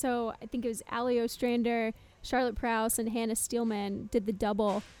race. So I think it was Allie Ostrander, Charlotte Prowse, and Hannah Steelman did the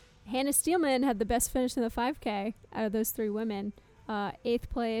double. Hannah Steelman had the best finish in the 5K out of those 3 women. 8th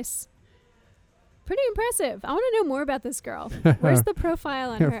place. Pretty impressive. I want to know more about this girl. Where's the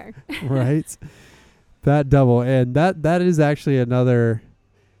profile on her? Right. That double, and that is actually another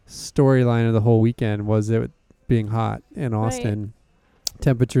storyline of the whole weekend, was it being hot in Austin.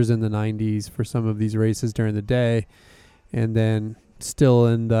 Temperatures in the 90s for some of these races during the day, and then still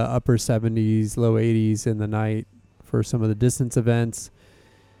in the upper 70s, low 80s in the night for some of the distance events.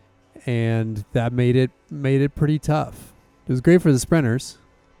 And that made it pretty tough. It was great for the sprinters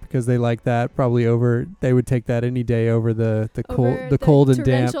because they like that. They would take that any day over the cold and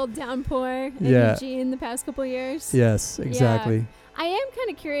damp torrential downpour in Eugene the past couple years. Yes, exactly. Yeah. I am kind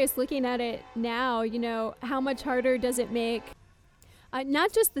of curious looking at it now, how much harder does it make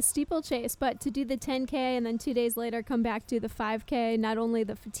not just the steeplechase, but to do the 10K and then 2 days later come back to the 5K, not only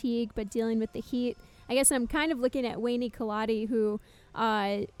the fatigue, but dealing with the heat. I guess I'm kind of looking at Wayne Kaladi, who,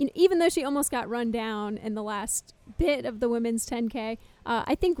 even though she almost got run down in the last bit of the women's 10K,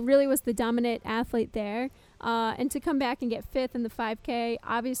 I think really was the dominant athlete there. And to come back and get fifth in the 5K,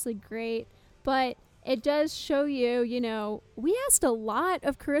 obviously great. But it does show you, we asked a lot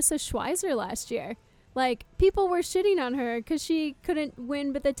of Carissa Schweizer last year. Like, people were shitting on her because she couldn't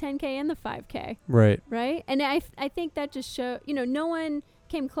win but the 10K and the 5K. Right. Right? And I think that just showed, no one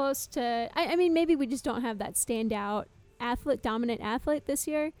came close to, I mean, maybe we just don't have that standout dominant athlete this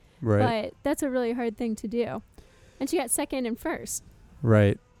year. Right. But that's a really hard thing to do. And she got second and first.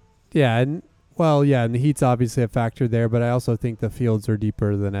 Right. Yeah. And the heat's obviously a factor there, but I also think the fields are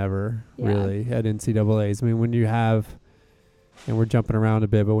deeper than ever, really, at NCAAs. I mean, when you have, and we're jumping around a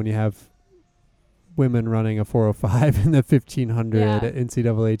bit, but when you have women running a 4:05 in the 1500 at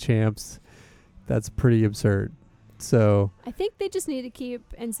NCAA champs, that's pretty absurd. So I think they just need to keep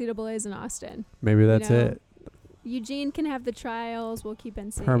NCAAs in Austin. Maybe that's it. Eugene can have the trials. We'll keep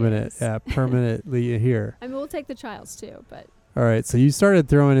NCAAs. Permanently here. I mean, we'll take the trials too, but. All right, so you started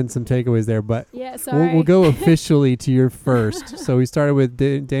throwing in some takeaways there, but we'll go officially to your first. So we started with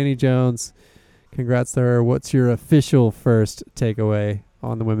Danny Jones. Congrats to her. What's your official first takeaway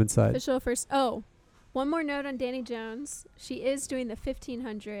on the women's side? Official first. Oh, one more note on Danny Jones. She is doing the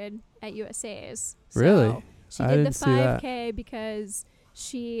 1500 at USA's. Really? She did the 5K because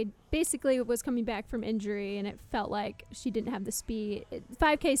she basically was coming back from injury, and it felt like she didn't have the speed.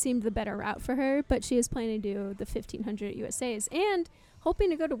 5K seemed the better route for her, but she is planning to do the 1500 at USA's and hoping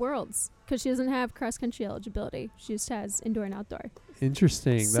to go to Worlds because she doesn't have cross-country eligibility. She just has indoor and outdoor.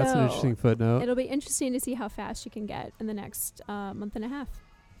 Interesting. That's an interesting footnote. It'll be interesting to see how fast she can get in the next month and a half.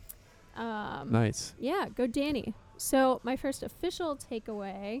 Nice. Yeah, go Danny. So my first official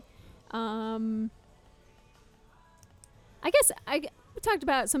takeaway, I guess we talked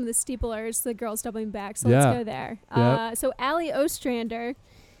about some of the steeplers, the girls doubling back, so let's go there. So Allie Ostrander.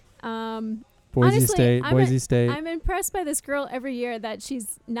 Boise State. I'm impressed by this girl every year that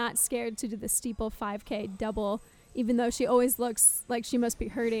she's not scared to do the steeple 5K double, even though she always looks like she must be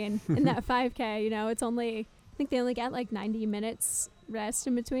hurting in that 5K. It's only, I think they only got like 90 minutes rest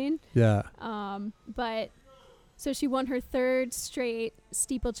in between. Yeah. But so she won her third straight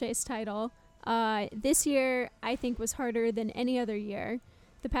steeplechase title. This year, I think, was harder than any other year.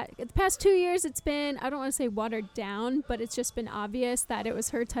 The past 2 years, it's been, I don't want to say watered down, but it's just been obvious that it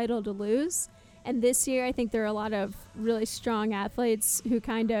was her title to lose. And this year, I think there are a lot of really strong athletes who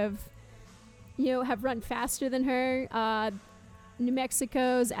kind of, have run faster than her. New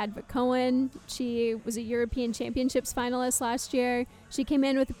Mexico's Adva Cohen. She was a European Championships finalist last year. She came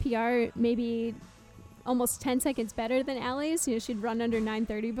in with a PR maybe almost 10 seconds better than Allie's. She'd run under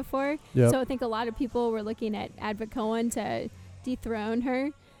 9:30 before. Yep. So I think a lot of people were looking at Adva Cohen to dethrone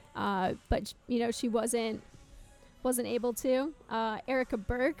her. But, she wasn't able to. Erica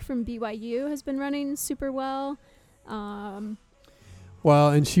Burke from BYU has been running super well. Well,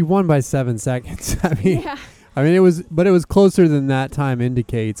 and she won by 7 seconds. It was closer than that time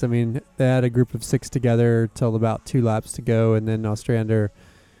indicates. I mean, they had a group of 6 together till about 2 laps to go, and then Ostrander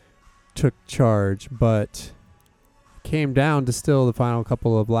took charge, but came down to still the final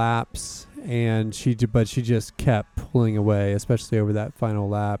couple of laps, and she just kept pulling away, especially over that final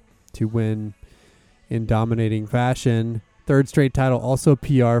lap to win in dominating fashion. Third straight title, also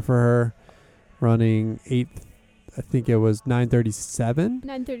PR for her, running 8th. I think it was 9:37.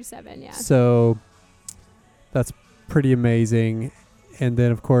 9:37, yeah. So that's pretty amazing. And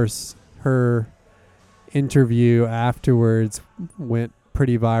then, of course, her interview afterwards went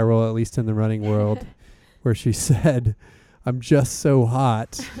pretty viral, at least in the running world, where she said, "I'm just so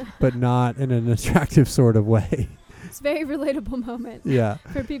hot, but not in an attractive sort of way." It's a very relatable moment. Yeah.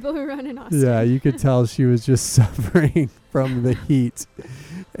 For people who run in Austin. Yeah, you could tell she was just suffering from the heat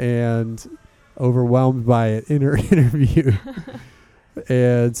and overwhelmed by it in her interview.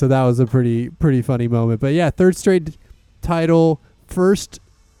 And so that was a pretty funny moment. But yeah, third straight title, first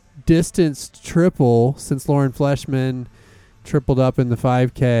distance triple since Lauren Fleshman tripled up in the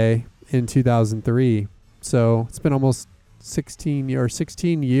 5K in 2003. So it's been almost 16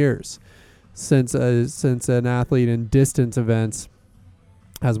 years since an athlete in distance events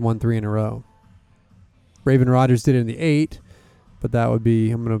has won 3 in a row. Raven Rogers did it in the 8, but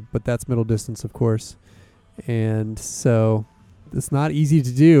that's middle distance, of course. And so it's not easy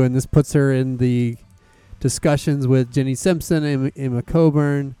to do, and this puts her in the discussions with Jenny Simpson, Emma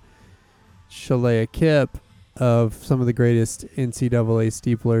Coburn, Shalea Kipp, of some of the greatest NCAA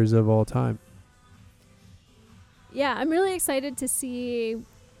steeplers of all time. Yeah, I'm really excited to see,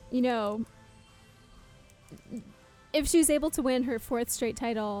 if she's able to win her 4th straight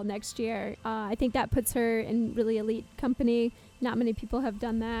title next year. I think that puts her in really elite company. Not many people have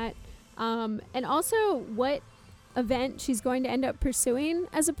done that. And also what event she's going to end up pursuing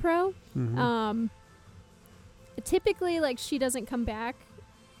as a pro. Mm-hmm. Typically, she doesn't come back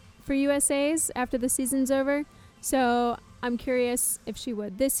for USAs after the season's over. So I'm curious if she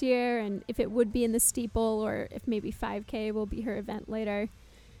would this year, and if it would be in the steeple, or if maybe 5K will be her event later.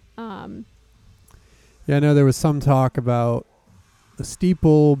 Yeah, I know there was some talk about the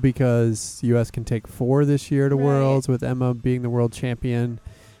steeple because U.S. can take 4 this year to Worlds, with Emma being the world champion.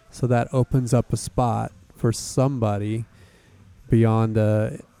 So that opens up a spot for somebody beyond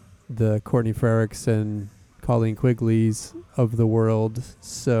the Courtney Frericks and Colleen Quigley's of the world.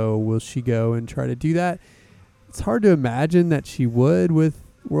 So will she go and try to do that? It's hard to imagine that she would, with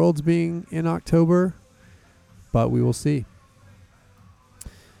Worlds being in October, but we will see.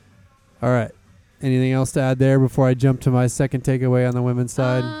 All right. Anything else to add there before I jump to my second takeaway on the women's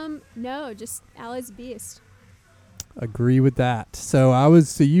side? No, just Allie's a beast. Agree with that. So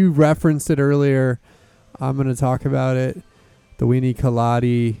you referenced it earlier. I'm going to talk about it. The Weenie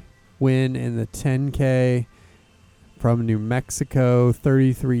Kaladi win in the 10K from New Mexico,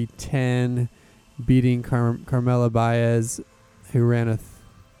 33:10, beating Carmela Baez, who ran a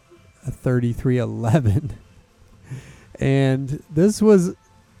 33:11. And this was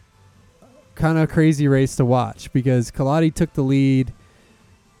kind of a crazy race to watch because Kaladi took the lead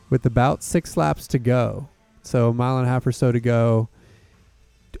with about 6 laps to go. So a mile and a half or so to go.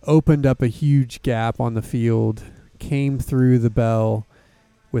 Opened up a huge gap on the field. Came through the bell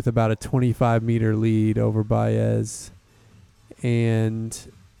with about a 25-meter lead over Baez. And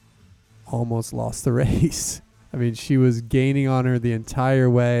almost lost the race. I mean, she was gaining on her the entire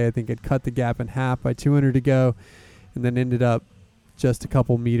way. I think it cut the gap in half by 200 to go. And then ended up just a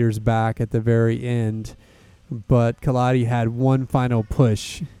couple meters back at the very end. But Kaladi had one final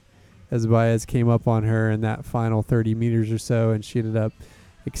push as Baez came up on her in that final 30 meters or so, and she ended up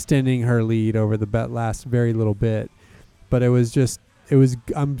extending her lead over the last very little bit. But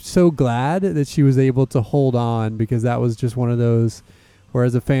I'm so glad that she was able to hold on, because that was just one of those where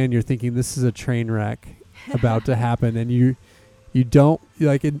as a fan you're thinking this is a train wreck about to happen, and you don't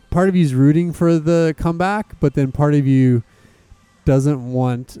part of you's rooting for the comeback, but then part of you doesn't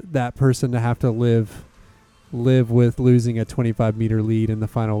want that person to have to live with losing a 25-meter lead in the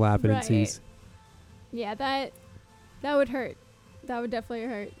final lap at NC's. Yeah, that would hurt. That would definitely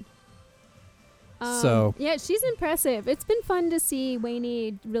hurt. Yeah, she's impressive. It's been fun to see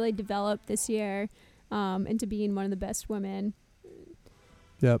Weini really develop this year into being one of the best women.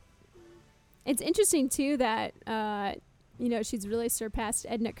 Yep. It's interesting, too, that she's really surpassed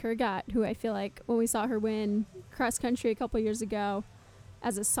Edna Kurgat, who I feel like when we saw her win cross country a couple years ago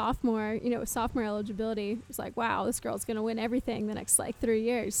as a sophomore, with sophomore eligibility, it was like, wow, this girl's going to win everything the next 3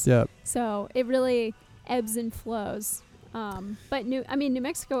 years. Yep. So it really ebbs and flows. But New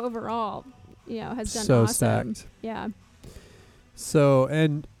Mexico overall, has done so awesome. Stacked. Yeah. So,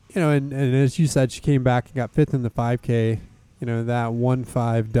 and as you said, she came back and got 5th in the 5K, that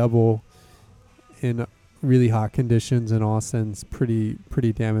 1-5 double in really hot conditions in Austin's pretty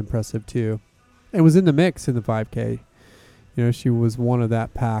damn impressive too. And was in the mix in the 5K. She was one of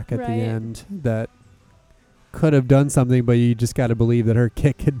that pack at the end that could have done something, but you just got to believe that her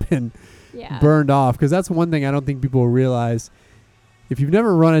kick had been burned off, because that's one thing I don't think people realize. If you've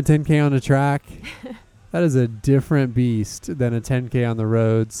never run a 10K on a track, that is a different beast than a 10K on the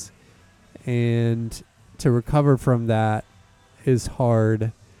roads. And to recover from that is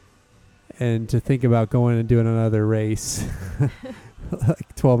hard. And to think about going and doing another race,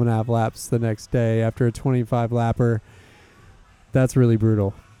 12 and a half laps the next day after a 25 lapper, that's really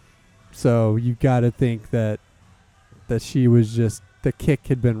brutal. So you got to think that she was just, the kick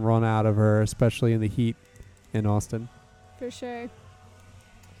had been run out of her, especially in the heat in Austin. For sure.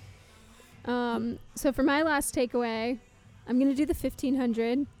 So for my last takeaway, I'm going to do the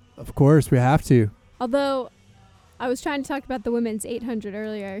 1500. Of course, we have to. Although I was trying to talk about the women's 800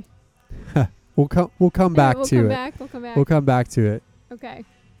 earlier. We'll come back We'll to come it. back. We'll come back. We'll come back to it. Okay.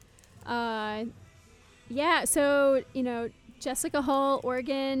 Yeah, so, Jessica Hull,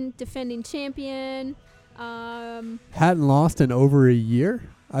 Oregon, defending champion. Hadn't lost in over a year,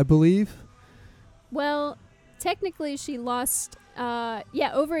 I believe. Well, technically she lost,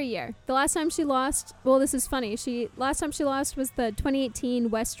 over a year. The last time she lost, well, this is funny. Last time she lost was the 2018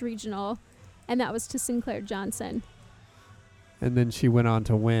 West Regional, and that was to Sinclair Johnson. And then she went on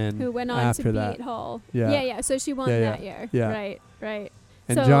to win. Who went on after to that. beat Hull. Yeah. Yeah. So she won that year. Yeah. Right.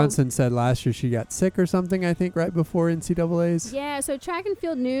 And so, Johnson said last year she got sick or something, I think, right before NCAAs. Yeah, so Track and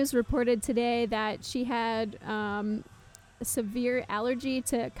Field News reported today that she had a severe allergy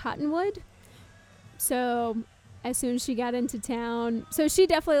to cottonwood. So as soon as she got into town, so she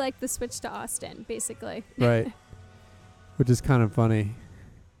definitely liked the switch to Austin, basically. Right. Which is kind of funny.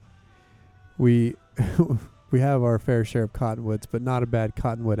 We have our fair share of cottonwoods, but not a bad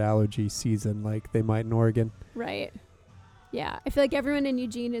cottonwood allergy season like they might in Oregon. Right. Yeah, I feel like everyone in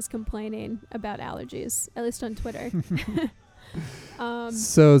Eugene is complaining about allergies, at least on Twitter.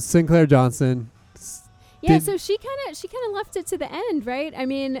 So Sinclair Johnson. Yeah, so she kind of left it to the end, right? I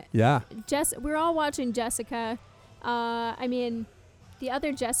mean, yeah. We're all watching Jessica. The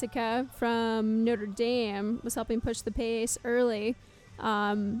other Jessica from Notre Dame was helping push the pace early.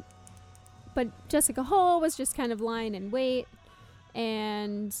 But Jessica Hull was just kind of lying in wait.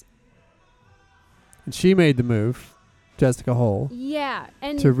 And she made the move, Jessica Hull. Yeah.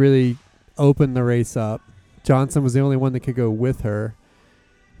 And to really open the race up. Johnson was the only one that could go with her.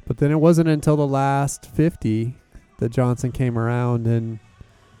 But then it wasn't until the last 50 that Johnson came around and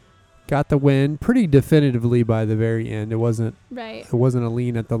got the win pretty definitively by the very end. It wasn't right. It wasn't a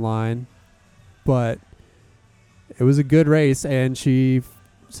lean at the line, but it was a good race, and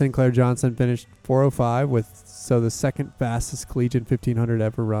Sinclair Johnson finished 4:05 the second fastest collegiate 1500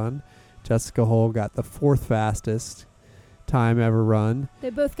 ever run. Jessica Hull got the fourth fastest time ever run.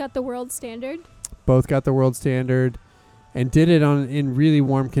 They both got the world standard. Both got the world standard. And did it in really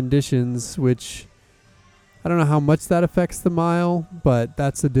warm conditions, which I don't know how much that affects the mile, but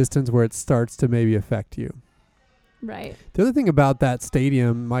that's the distance where it starts to maybe affect you. Right. The other thing about that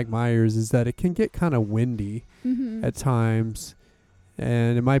stadium, Mike Myers, is that it can get kind of windy at times.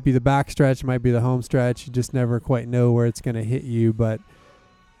 And it might be the back stretch, it might be the home stretch. You just never quite know where it's going to hit you. But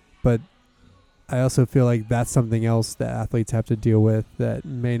I also feel like that's something else that athletes have to deal with that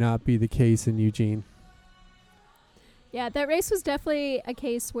may not be the case in Eugene. Yeah, that race was definitely a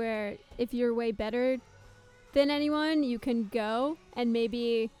case where if you're way better than anyone, you can go. And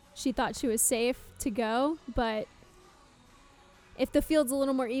maybe she thought she was safe to go. But if the field's a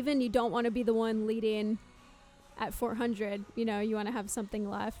little more even, you don't want to be the one leading at 400. You want to have something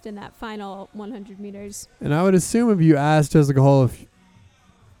left in that final 100 meters. And I would assume if you asked Jessica Hull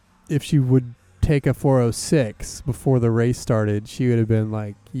if she would take a 4:06 before the race started, she would have been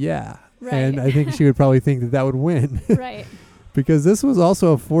like, yeah. Right. And I think she would probably think that would win. Right. Because this was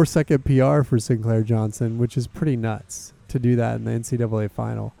also a 4-second PR for Sinclair Johnson, which is pretty nuts to do that in the NCAA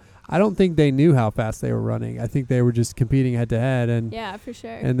final. I don't think they knew how fast they were running. I think they were just competing head to head. And yeah, for sure.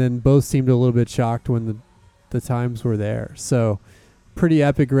 And then both seemed a little bit shocked when the times were there. So pretty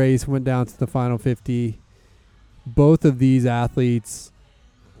epic race, went down to the final 50. Both of these athletes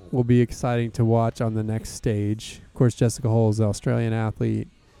will be exciting to watch on the next stage. Of course, Jessica Hull is an Australian athlete.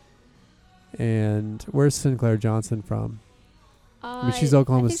 And where's Sinclair Johnson from? I mean, she's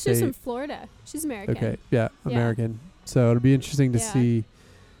Oklahoma State. She's from Florida. She's American. Okay, yeah, American. So it'll be interesting to see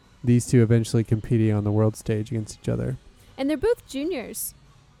these two eventually competing on the world stage against each other. And they're both juniors.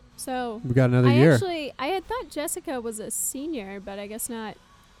 So we got another year. I had thought Jessica was a senior, but I guess not.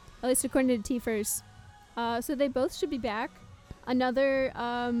 At least according to TFRS. So they both should be back. Another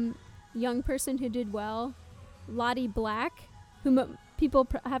young person who did well, Lottie Black, whom people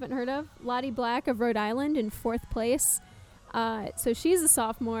haven't heard of. Lottie Black of Rhode Island in 4th place. So she's a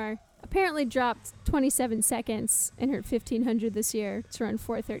sophomore. Apparently dropped 27 seconds in her 1500 this year to run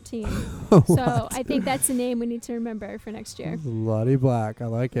 4:13. So I think that's a name we need to remember for next year. Lottie Black. I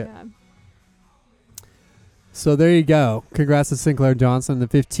like it. Yeah. So there you go. Congrats to Sinclair Johnson, the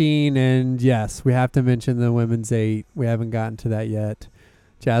 15. And yes, we have to mention the women's 8. We haven't gotten to that yet.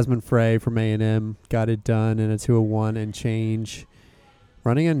 Jasmine Frey from A&M got it done in a 2:01 and change,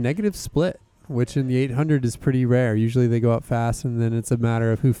 running a negative split, which in the 800 is pretty rare. Usually they go up fast, and then it's a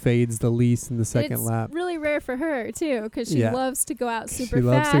matter of who fades the least in the second lap. It's really rare for her, too, because she loves to go out super fast. She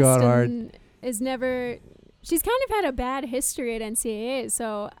loves to go out hard. And she's kind of had a bad history at NCAA,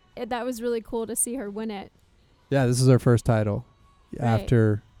 so that was really cool to see her win it. Yeah, this is her first title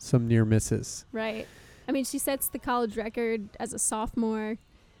after some near misses. Right. I mean, she sets the college record as a sophomore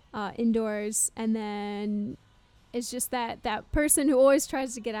indoors, and then it's just that person who always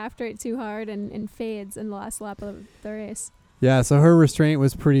tries to get after it too hard and fades in the last lap of the race. Yeah, so her restraint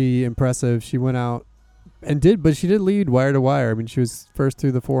was pretty impressive. She went out but she did lead wire to wire. I mean, she was first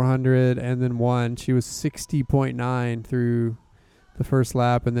through the 400 and then won. She was 60.9 through the first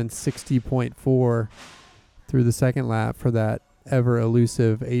lap and then 60.4 through the second lap for that ever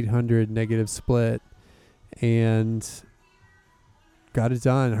elusive 800 negative split, and got it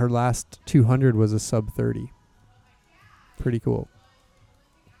done. Her last 200 was a sub 30. Pretty cool.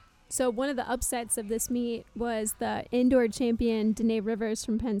 So one of the upsets of this meet was the indoor champion Danae Rivers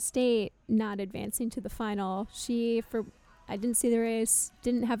from Penn State not advancing to the final. I didn't see the race,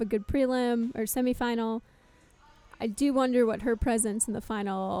 didn't have a good prelim or semifinal. I do wonder what her presence in the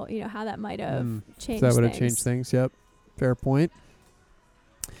final, how that might have changed things. That would have changed things, yep. Fair point.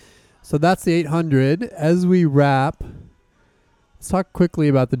 So that's the 800. As we wrap, let's talk quickly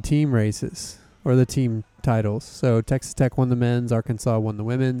about the team races or the team titles. So Texas Tech won the men's, Arkansas won the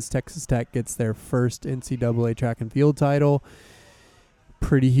women's. Texas Tech gets their first NCAA track and field title.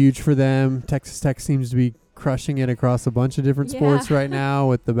 Pretty huge for them. Texas Tech seems to be crushing it across a bunch of different sports right now,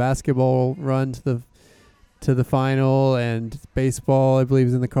 with the basketball run to the final, and baseball, I believe,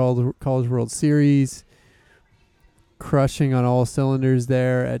 is in the College World Series. Crushing on all cylinders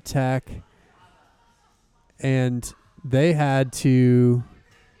there at Tech. And they had to,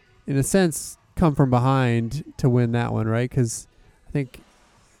 in a sense, come from behind to win that one, right? Because I think,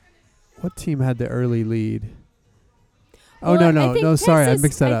 what team had the early lead? Well, no, sorry, I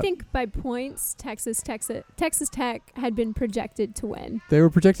mixed that up. I think by points, Texas Tech had been projected to win. They were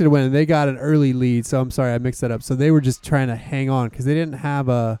projected to win, and they got an early lead, so I'm sorry, I mixed that up. So they were just trying to hang on because they didn't have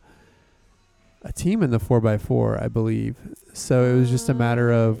a team in the 4x4, I believe. So it was just a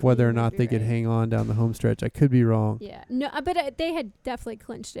matter of whether or not they could hang on down the home stretch. I could be wrong. Yeah. No, but they had definitely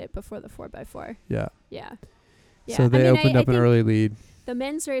clinched it before the 4x4. Yeah. Yeah. So they opened up an early lead. The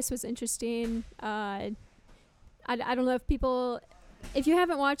men's race was interesting. I don't know if you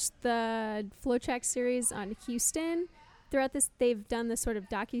haven't watched the FloTrack series on Houston throughout this, they've done this sort of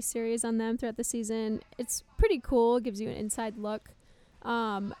docu-series on them throughout the season. It's pretty cool. It gives you an inside look.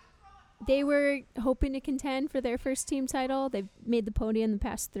 They were hoping to contend for their first team title. They've made the podium the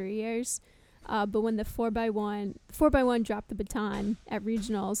past 3 years. But when the 4x1 dropped the baton at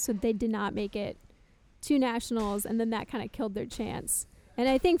regionals, so they did not make it to nationals, and then that kind of killed their chance. And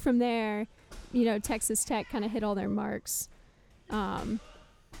I think from there, Texas Tech kind of hit all their marks. So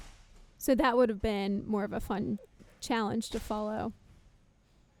that would have been more of a fun challenge to follow.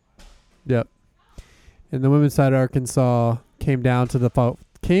 Yep. And the women's side, Arkansas came down to the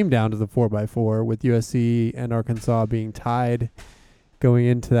 4x4 with USC and Arkansas being tied going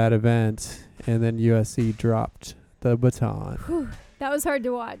into that event, and then USC dropped the baton. Whew, that was hard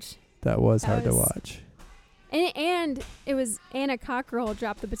to watch. That was hard to watch. And it was Anna Cockrell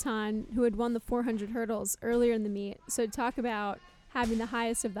dropped the baton, who had won the 400 hurdles earlier in the meet. So talk about having the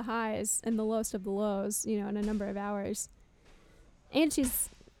highest of the highs and the lowest of the lows, in a number of hours. And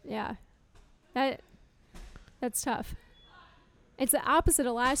that's tough. It's the opposite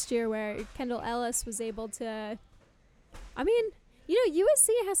of last year, where Kendall Ellis was able to, USC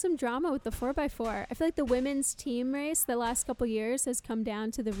has some drama with the 4x4. I feel like the women's team race the last couple years has come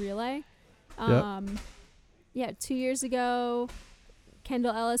down to the relay. Yep. 2 years ago,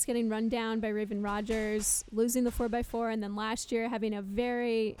 Kendall Ellis getting run down by Raven Rogers, losing the 4x4, and then last year having a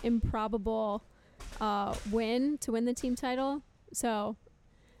very improbable win to win the team title. So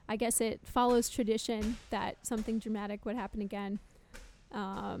I guess it follows tradition that something dramatic would happen again.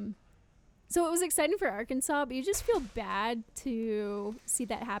 So it was exciting for Arkansas, but you just feel bad to see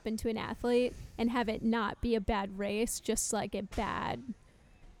that happen to an athlete and have it not be a bad race, just like a bad...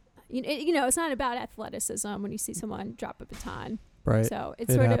 it's not about athleticism when you see someone drop a baton. Right. So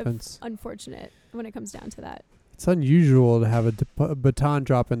it's happens. Of unfortunate when it comes down to that. It's unusual to have a baton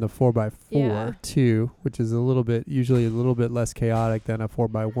drop in the 4x4 too, which is usually a little bit less chaotic than a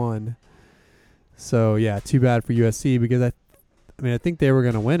 4x1. So yeah, too bad for USC, because I think they were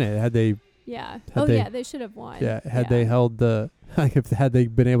going to win it had they. Yeah. They should have won. Yeah. They held had they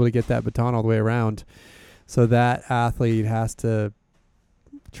been able to get that baton all the way around. So that athlete has to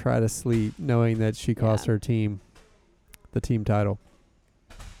try to sleep knowing that she cost her team the team title.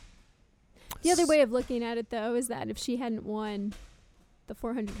 The other way of looking at it, though, is that if she hadn't won the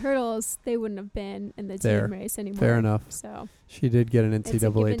 400 hurdles, they wouldn't have been in the team race anymore. Fair enough. So she did get an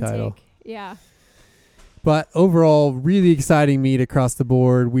NCAA title. Yeah. But overall, really exciting meet across the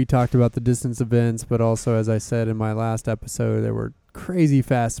board. We talked about the distance events, but also, as I said in my last episode, there were crazy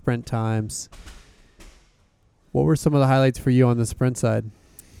fast sprint times. What were some of the highlights for you on the sprint side?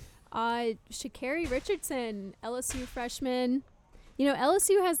 Sha'Carri Richardson, LSU freshman. You know,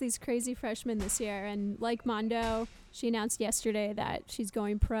 LSU has these crazy freshmen this year, and like Mondo, she announced yesterday that she's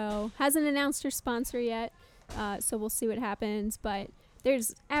going pro. Hasn't announced her sponsor yet, so we'll see what happens. But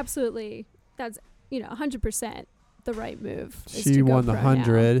there's absolutely, that's, 100% the right move. She won the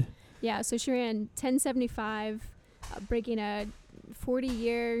 100. Yeah, so she ran 10:75, breaking a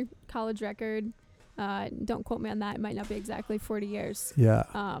 40-year college record. Don't quote me on that. It might not be exactly 40 years. Yeah.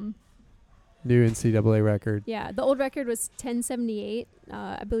 New NCAA record. Yeah, the old record was 10:78,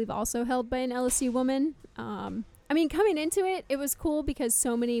 I believe also held by an LSU woman. Coming into it, it was cool because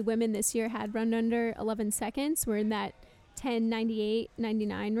so many women this year had run under 11 seconds. We're in that 10:98,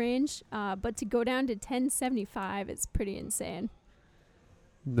 99 range. But to go down to 10:75, it's pretty insane.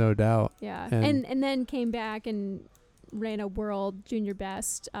 No doubt. Yeah, and then came back and ran a world junior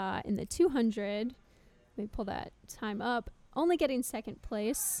best in the 200. Let me pull that time up. Only getting second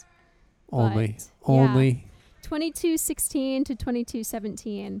place. Only. 22:16 to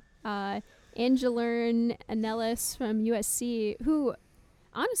 22:17. Angelerne Anellis from USC, who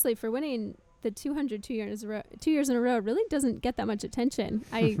honestly for winning the 200 2 years in a row really doesn't get that much attention.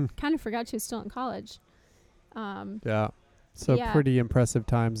 I kind of forgot she was still in college. Pretty impressive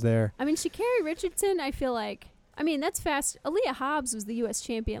times there. Sha'Carri Richardson, I feel like, that's fast. Aaliyah Hobbs was the U.S.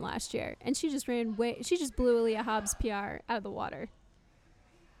 champion last year, and she just blew Aaliyah Hobbs' PR out of the water.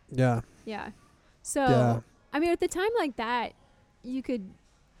 Yeah. Yeah. So, with a time like that, you could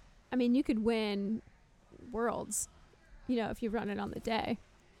win worlds, if you run it on the day.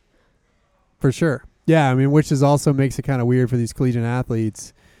 For sure. Yeah, which is also makes it kind of weird for these collegiate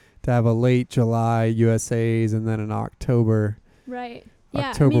athletes to have a late July USAs and then an October. Right.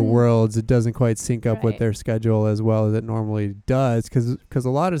 October Worlds. It doesn't quite sync up with their schedule as well as it normally does, because a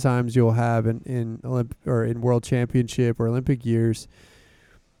lot of times you'll have in World Championship or Olympic years,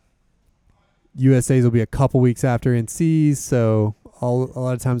 USAs will be a couple weeks after NCs, so a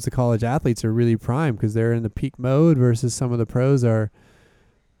lot of times the college athletes are really prime because they're in the peak mode versus some of the pros are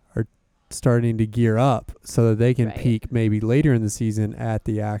starting to gear up so that they can peak maybe later in the season at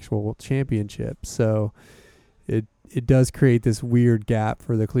the actual championship. So it does create this weird gap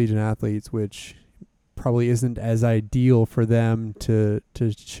for the collegiate athletes, which probably isn't as ideal for them to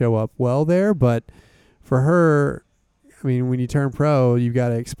show up well there. But for her, when you turn pro, you've got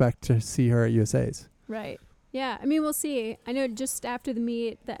to expect to see her at USAs. Right. Yeah. We'll see. I know just after the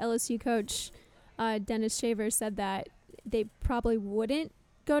meet, the LSU coach, Dennis Shaver, said that they probably wouldn't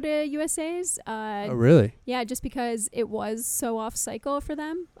go to USAs. Oh, really? Yeah, just because it was so off cycle for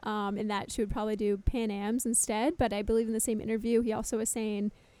them, and that she would probably do Pan Ams instead. But I believe in the same interview, he also was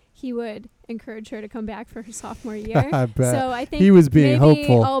saying he would encourage her to come back for her sophomore year. I bet. So I think he was being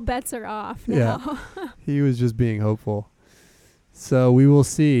hopeful. All bets are off now. Yeah, he was just being hopeful. So we will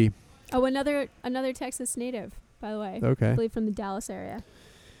see. Oh, another Texas native, by the way. Okay. I believe from the Dallas area.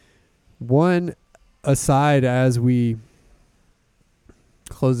 One aside as we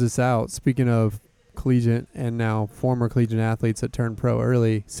close this out, speaking of collegiate and now former collegiate athletes that turned pro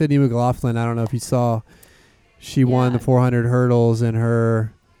early, Sydney McLaughlin, I don't know if you saw, she won the 400 hurdles in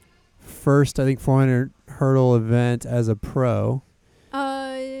her first, 400 hurdle event as a pro.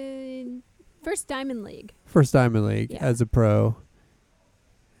 First Diamond League as a pro.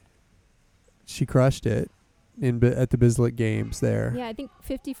 She crushed it at the Bislett Games there. Yeah, I think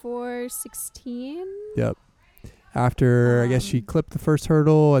 54:16. Yep. After, I guess she clipped the first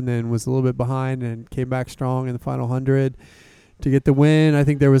hurdle and then was a little bit behind and came back strong in the final 100 to get the win. I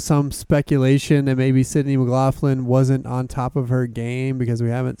think there was some speculation that maybe Sydney McLaughlin wasn't on top of her game because we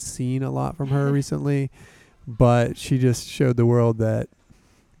haven't seen a lot from her recently. But she just showed the world that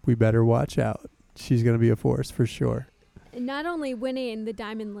we better watch out. She's going to be a force for sure. Not only winning the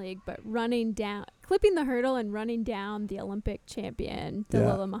Diamond League, but clipping the hurdle and running down the Olympic champion,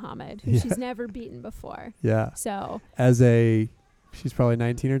 Dalilah Muhammad, who she's never beaten before. Yeah. So she's probably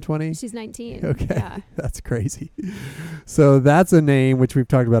 19 or 20? She's 19. Okay. Yeah. That's crazy. So that's a name which we've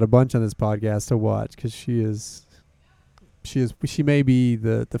talked about a bunch on this podcast to watch because she may be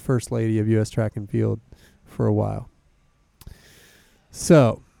the first lady of U.S. track and field for a while.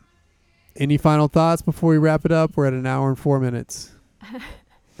 So, any final thoughts before we wrap it up? We're at 1 hour and 4 minutes.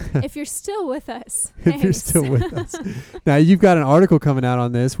 If you're still with us. If you're still with us. Now, you've got an article coming out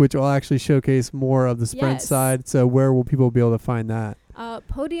on this, which will actually showcase more of the sprint side. So where will people be able to find that?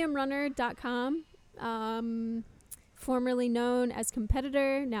 Podiumrunner.com. Formerly known as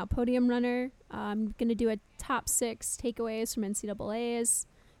Competitor, now Podium Runner. I'm going to do a top 6 takeaways from NCAAs.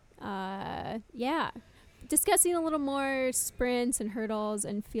 Discussing a little more sprints and hurdles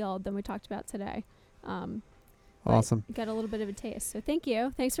and field than we talked about today. but Awesome. got a little bit of a taste. So thank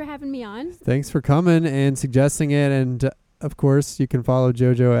you. Thanks for having me on. Thanks for coming and suggesting it. And of course, you can follow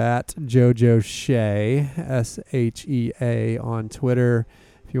JoJo at JoJo Shea, SHEA, on Twitter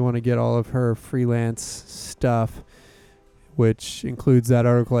if you want to get all of her freelance stuff, which includes that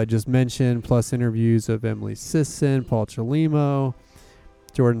article I just mentioned, plus interviews of Emily Sisson, Paul Chalimo,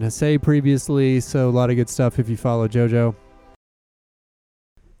 Jordan Hesse previously. So a lot of good stuff if you follow JoJo.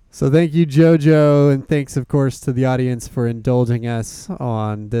 So thank you, JoJo, and thanks, of course, to the audience for indulging us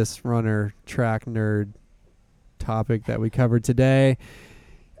on this runner track nerd topic that we covered today.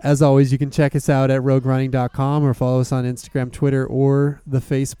 As always, you can check us out at roguerunning.com or follow us on Instagram, Twitter, or the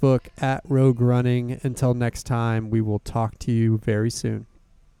Facebook at Rogue Running. Until next time, we will talk to you very soon.